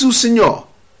diz o Senhor.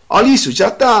 Olha isso, já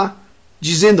está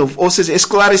dizendo, ou seja,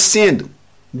 esclarecendo.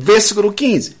 Versículo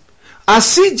 15.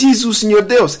 Assim diz o Senhor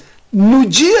Deus: no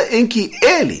dia em que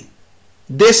ele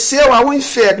desceu ao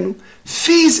inferno,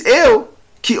 fiz eu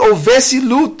que houvesse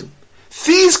luto,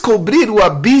 fiz cobrir o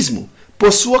abismo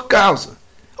por sua causa.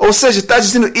 Ou seja, está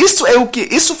dizendo,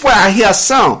 isso foi a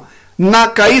reação na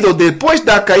caída, ou depois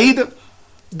da caída,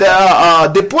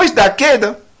 depois da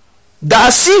queda da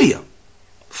Assíria.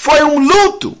 Foi um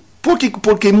luto,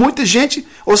 porque muita gente,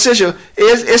 ou seja,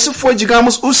 esse foi,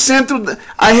 digamos, o centro,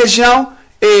 a região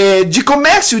de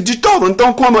comércio de todo.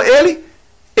 Então, quando ele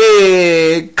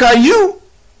caiu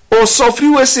ou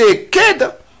sofreu essa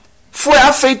queda, foi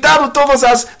afetado todas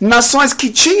as nações que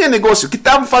tinham negócio, que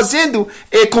estavam fazendo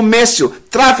comércio,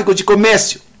 tráfico de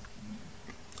comércio.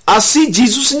 Assim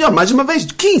diz o Senhor, mais uma vez,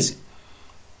 15.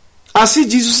 Assim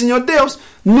diz o Senhor Deus: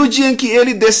 no dia em que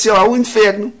ele desceu ao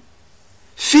inferno,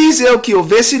 fiz eu que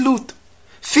houvesse luto,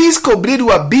 fiz cobrir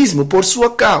o abismo por sua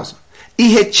causa, e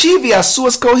retive as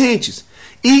suas correntes,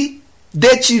 e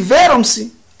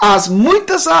detiveram-se as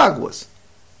muitas águas,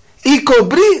 e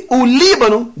cobrir o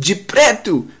Líbano de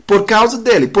preto por causa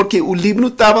dele, porque o Líbano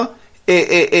estava,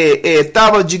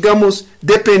 digamos,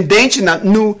 dependente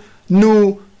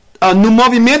no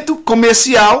movimento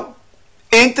comercial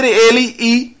entre ele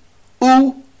e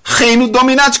o reino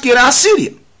dominante, que era a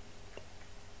Síria.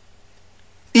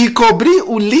 E cobrir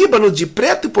o Líbano de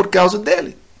preto por causa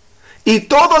dele. E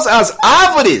todas as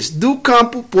árvores do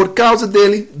campo, por causa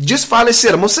dele,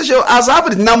 desfaleceram. Ou seja, as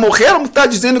árvores não morreram, está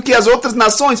dizendo que as outras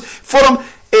nações foram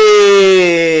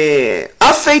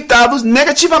afetadas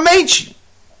negativamente.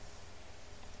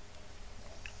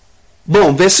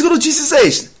 Bom, versículo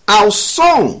 16. Ao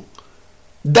som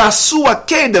da sua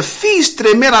queda fiz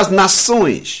tremer as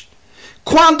nações,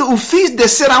 quando o fiz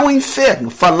descer ao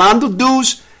inferno, falando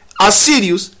dos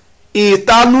assírios. E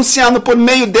está anunciando por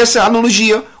meio dessa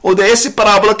analogia, ou dessa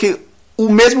parábola, que o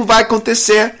mesmo vai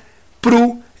acontecer para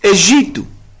o Egito.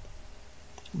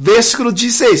 Versículo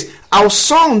 16. Ao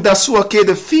som da sua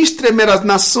queda fiz tremer as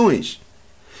nações,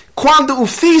 quando o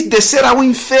fiz descer ao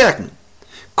inferno,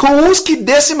 com os que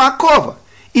descem a cova,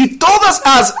 e todas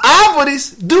as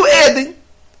árvores do Éden,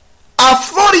 a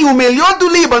flor e o melhor do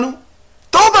Líbano,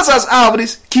 todas as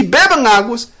árvores que bebem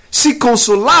águas, se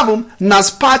consolavam nas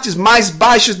partes mais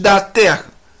baixas da terra.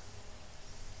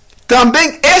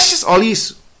 Também estes, olha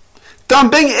isso,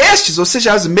 também estes, ou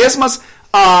seja, as mesmas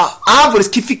árvores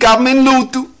que ficavam em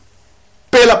luto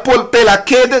pela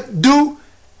queda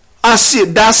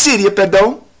da Síria,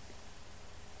 perdão.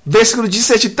 Versículo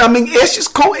 17, também estes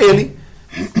com ele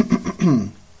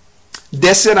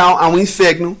descerão ao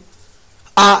inferno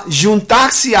a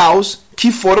juntar-se aos que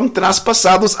foram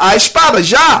traspassados à espada.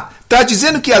 Já está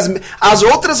dizendo que as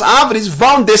outras árvores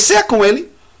vão descer com ele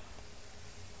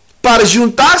para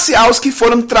juntar-se aos que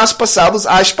foram traspassados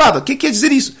à espada. O que quer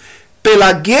dizer isso?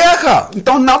 Pela guerra.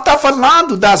 Então não está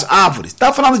falando das árvores.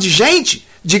 Está falando de gente,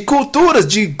 de culturas,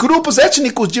 de grupos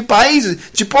étnicos, de países,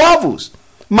 de povos.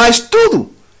 Mas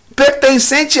tudo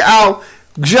pertencente ao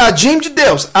jardim de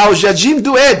Deus, ao jardim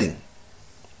do Éden.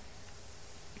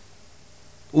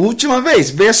 Última vez,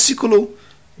 versículo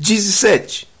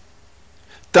 17.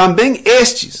 Também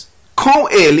estes, com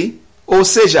ele, ou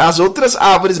seja, as outras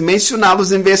árvores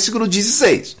mencionadas em versículo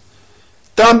 16.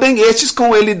 Também estes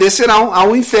com ele descerão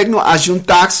ao inferno a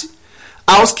juntar-se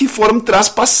aos que foram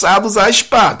traspassados à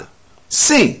espada.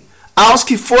 Sim, aos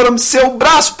que foram seu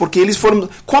braço, porque eles foram,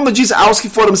 quando diz aos que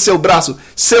foram seu braço,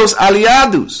 seus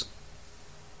aliados.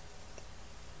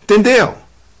 Entendeu?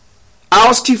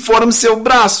 Aos que foram seu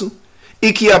braço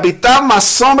e que habitavam a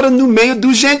sombra no meio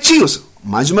dos gentios.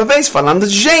 Mais uma vez, falando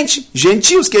de gente.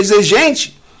 Gentios quer dizer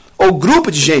gente. Ou grupo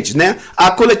de gente, né?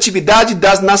 A coletividade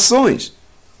das nações.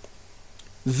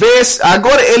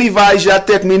 Agora ele vai já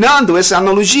terminando essa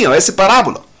analogia, essa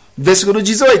parábola. Versículo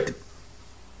 18.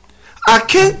 A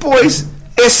quem, pois,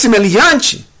 é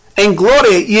semelhante em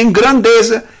glória e em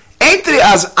grandeza entre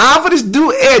as árvores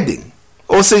do Éden.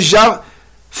 Ou seja,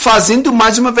 fazendo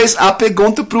mais uma vez a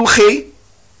pergunta para o rei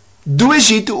do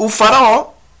Egito, o faraó.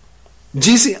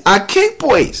 Diz, a quem,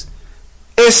 pois,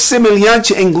 é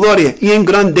semelhante em glória e em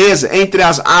grandeza entre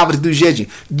as árvores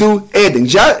do Éden?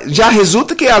 Já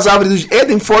resulta que as árvores do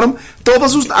Éden foram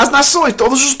todas as nações,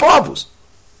 todos os povos.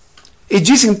 E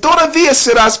dizem, todavia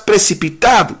serás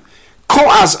precipitado com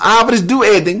as árvores do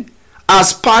Éden,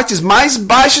 as partes mais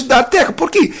baixas da terra. Por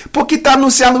quê? Porque está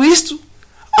anunciando isto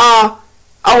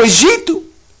ao Egito,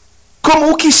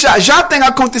 como o que já tem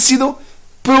acontecido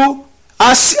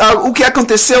o que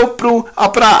aconteceu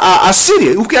para a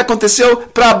Síria, o que aconteceu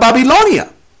para a Babilônia.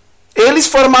 Eles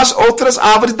foram as outras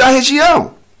árvores da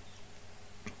região.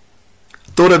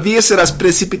 Todavia serás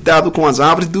precipitado com as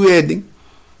árvores do Éden,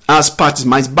 as partes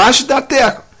mais baixas da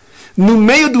terra. No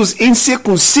meio dos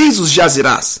incircuncisos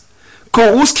jazerás,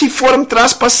 com os que foram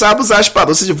traspassados à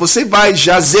espada. Ou seja, você vai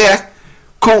jazer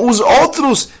com os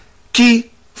outros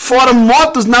que foram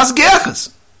mortos nas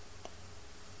guerras.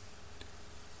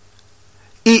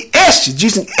 E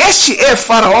este é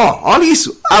Faraó. Olha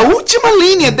isso. A última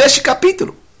linha deste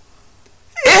capítulo.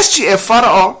 Este é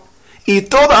Faraó e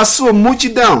toda a sua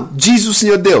multidão, diz o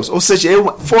Senhor Deus. Ou seja,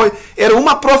 era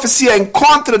uma profecia em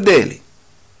contra dele.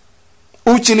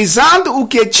 Utilizando o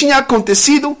que tinha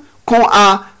acontecido com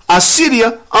a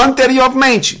Síria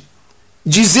anteriormente.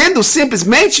 Dizendo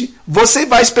simplesmente, você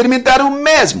vai experimentar o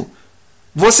mesmo.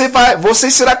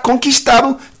 Você será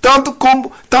conquistado tanto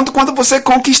quanto você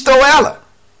conquistou ela.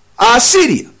 A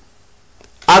Síria.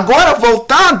 Agora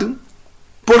voltando,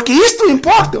 porque isto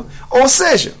importa. Ou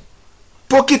seja,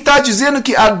 porque está dizendo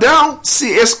que Adão se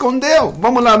escondeu.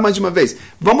 Vamos lá mais uma vez.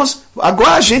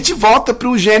 Agora a gente volta para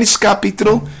o Gênesis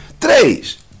capítulo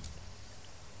 3.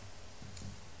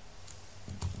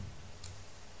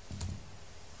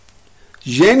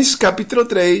 Gênesis capítulo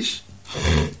 3.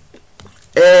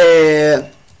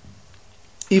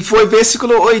 E foi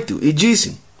versículo 8. E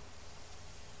disse: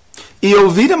 E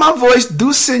ouviram a voz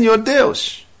do Senhor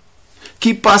Deus,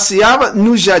 que passeava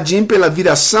no jardim pela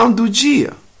viração do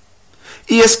dia.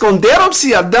 E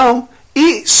esconderam-se Adão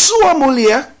e sua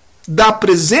mulher da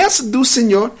presença do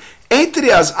Senhor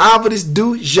entre as árvores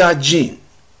do jardim.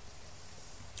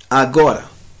 Agora,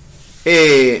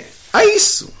 é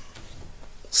isso.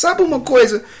 Sabe uma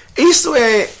coisa? Isso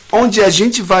é onde a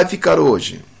gente vai ficar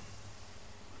hoje.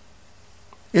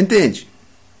 Entende?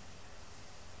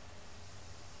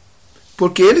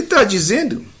 Porque ele está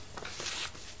dizendo,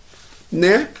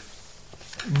 né?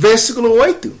 Versículo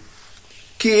 8.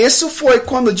 Que isso foi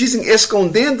quando dizem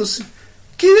escondendo-se,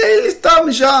 que ele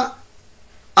estava já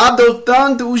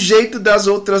adotando o jeito das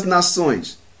outras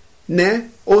nações, né?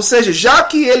 Ou seja, já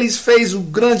que eles fez o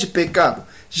grande pecado,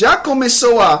 já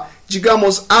começou a,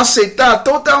 digamos, aceitar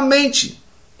totalmente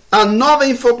a nova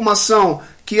informação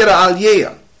que era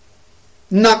alheia,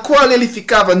 na qual ele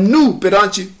ficava nu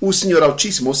perante o Senhor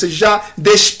Altíssimo, ou seja, já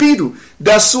despido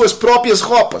das suas próprias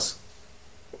roupas.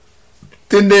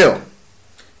 Entendeu?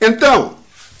 Então,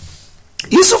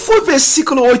 isso foi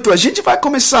versículo 8. A gente vai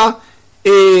começar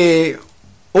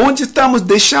onde estamos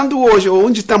deixando hoje, ou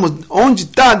onde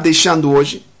está deixando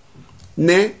hoje,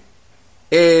 né?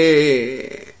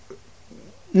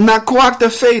 Na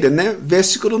quarta-feira, né?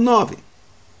 Versículo 9.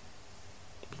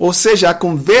 Ou seja, a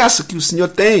conversa que o Senhor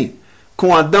tem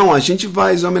com Adão, a gente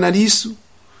vai examinar isso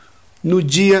no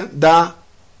dia da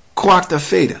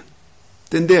quarta-feira.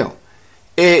 Entendeu?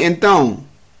 Então,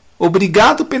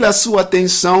 obrigado pela sua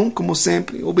atenção, como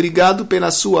sempre. Obrigado pela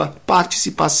sua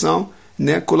participação,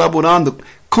 né? Colaborando,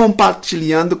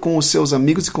 compartilhando com os seus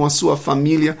amigos e com a sua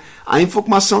família a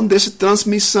informação dessa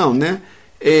transmissão, né?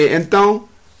 Então,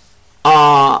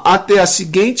 até a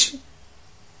seguinte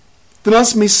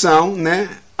transmissão, né?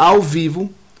 Ao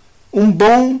vivo. Um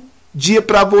bom dia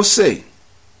para você.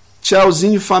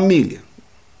 Tchauzinho, família.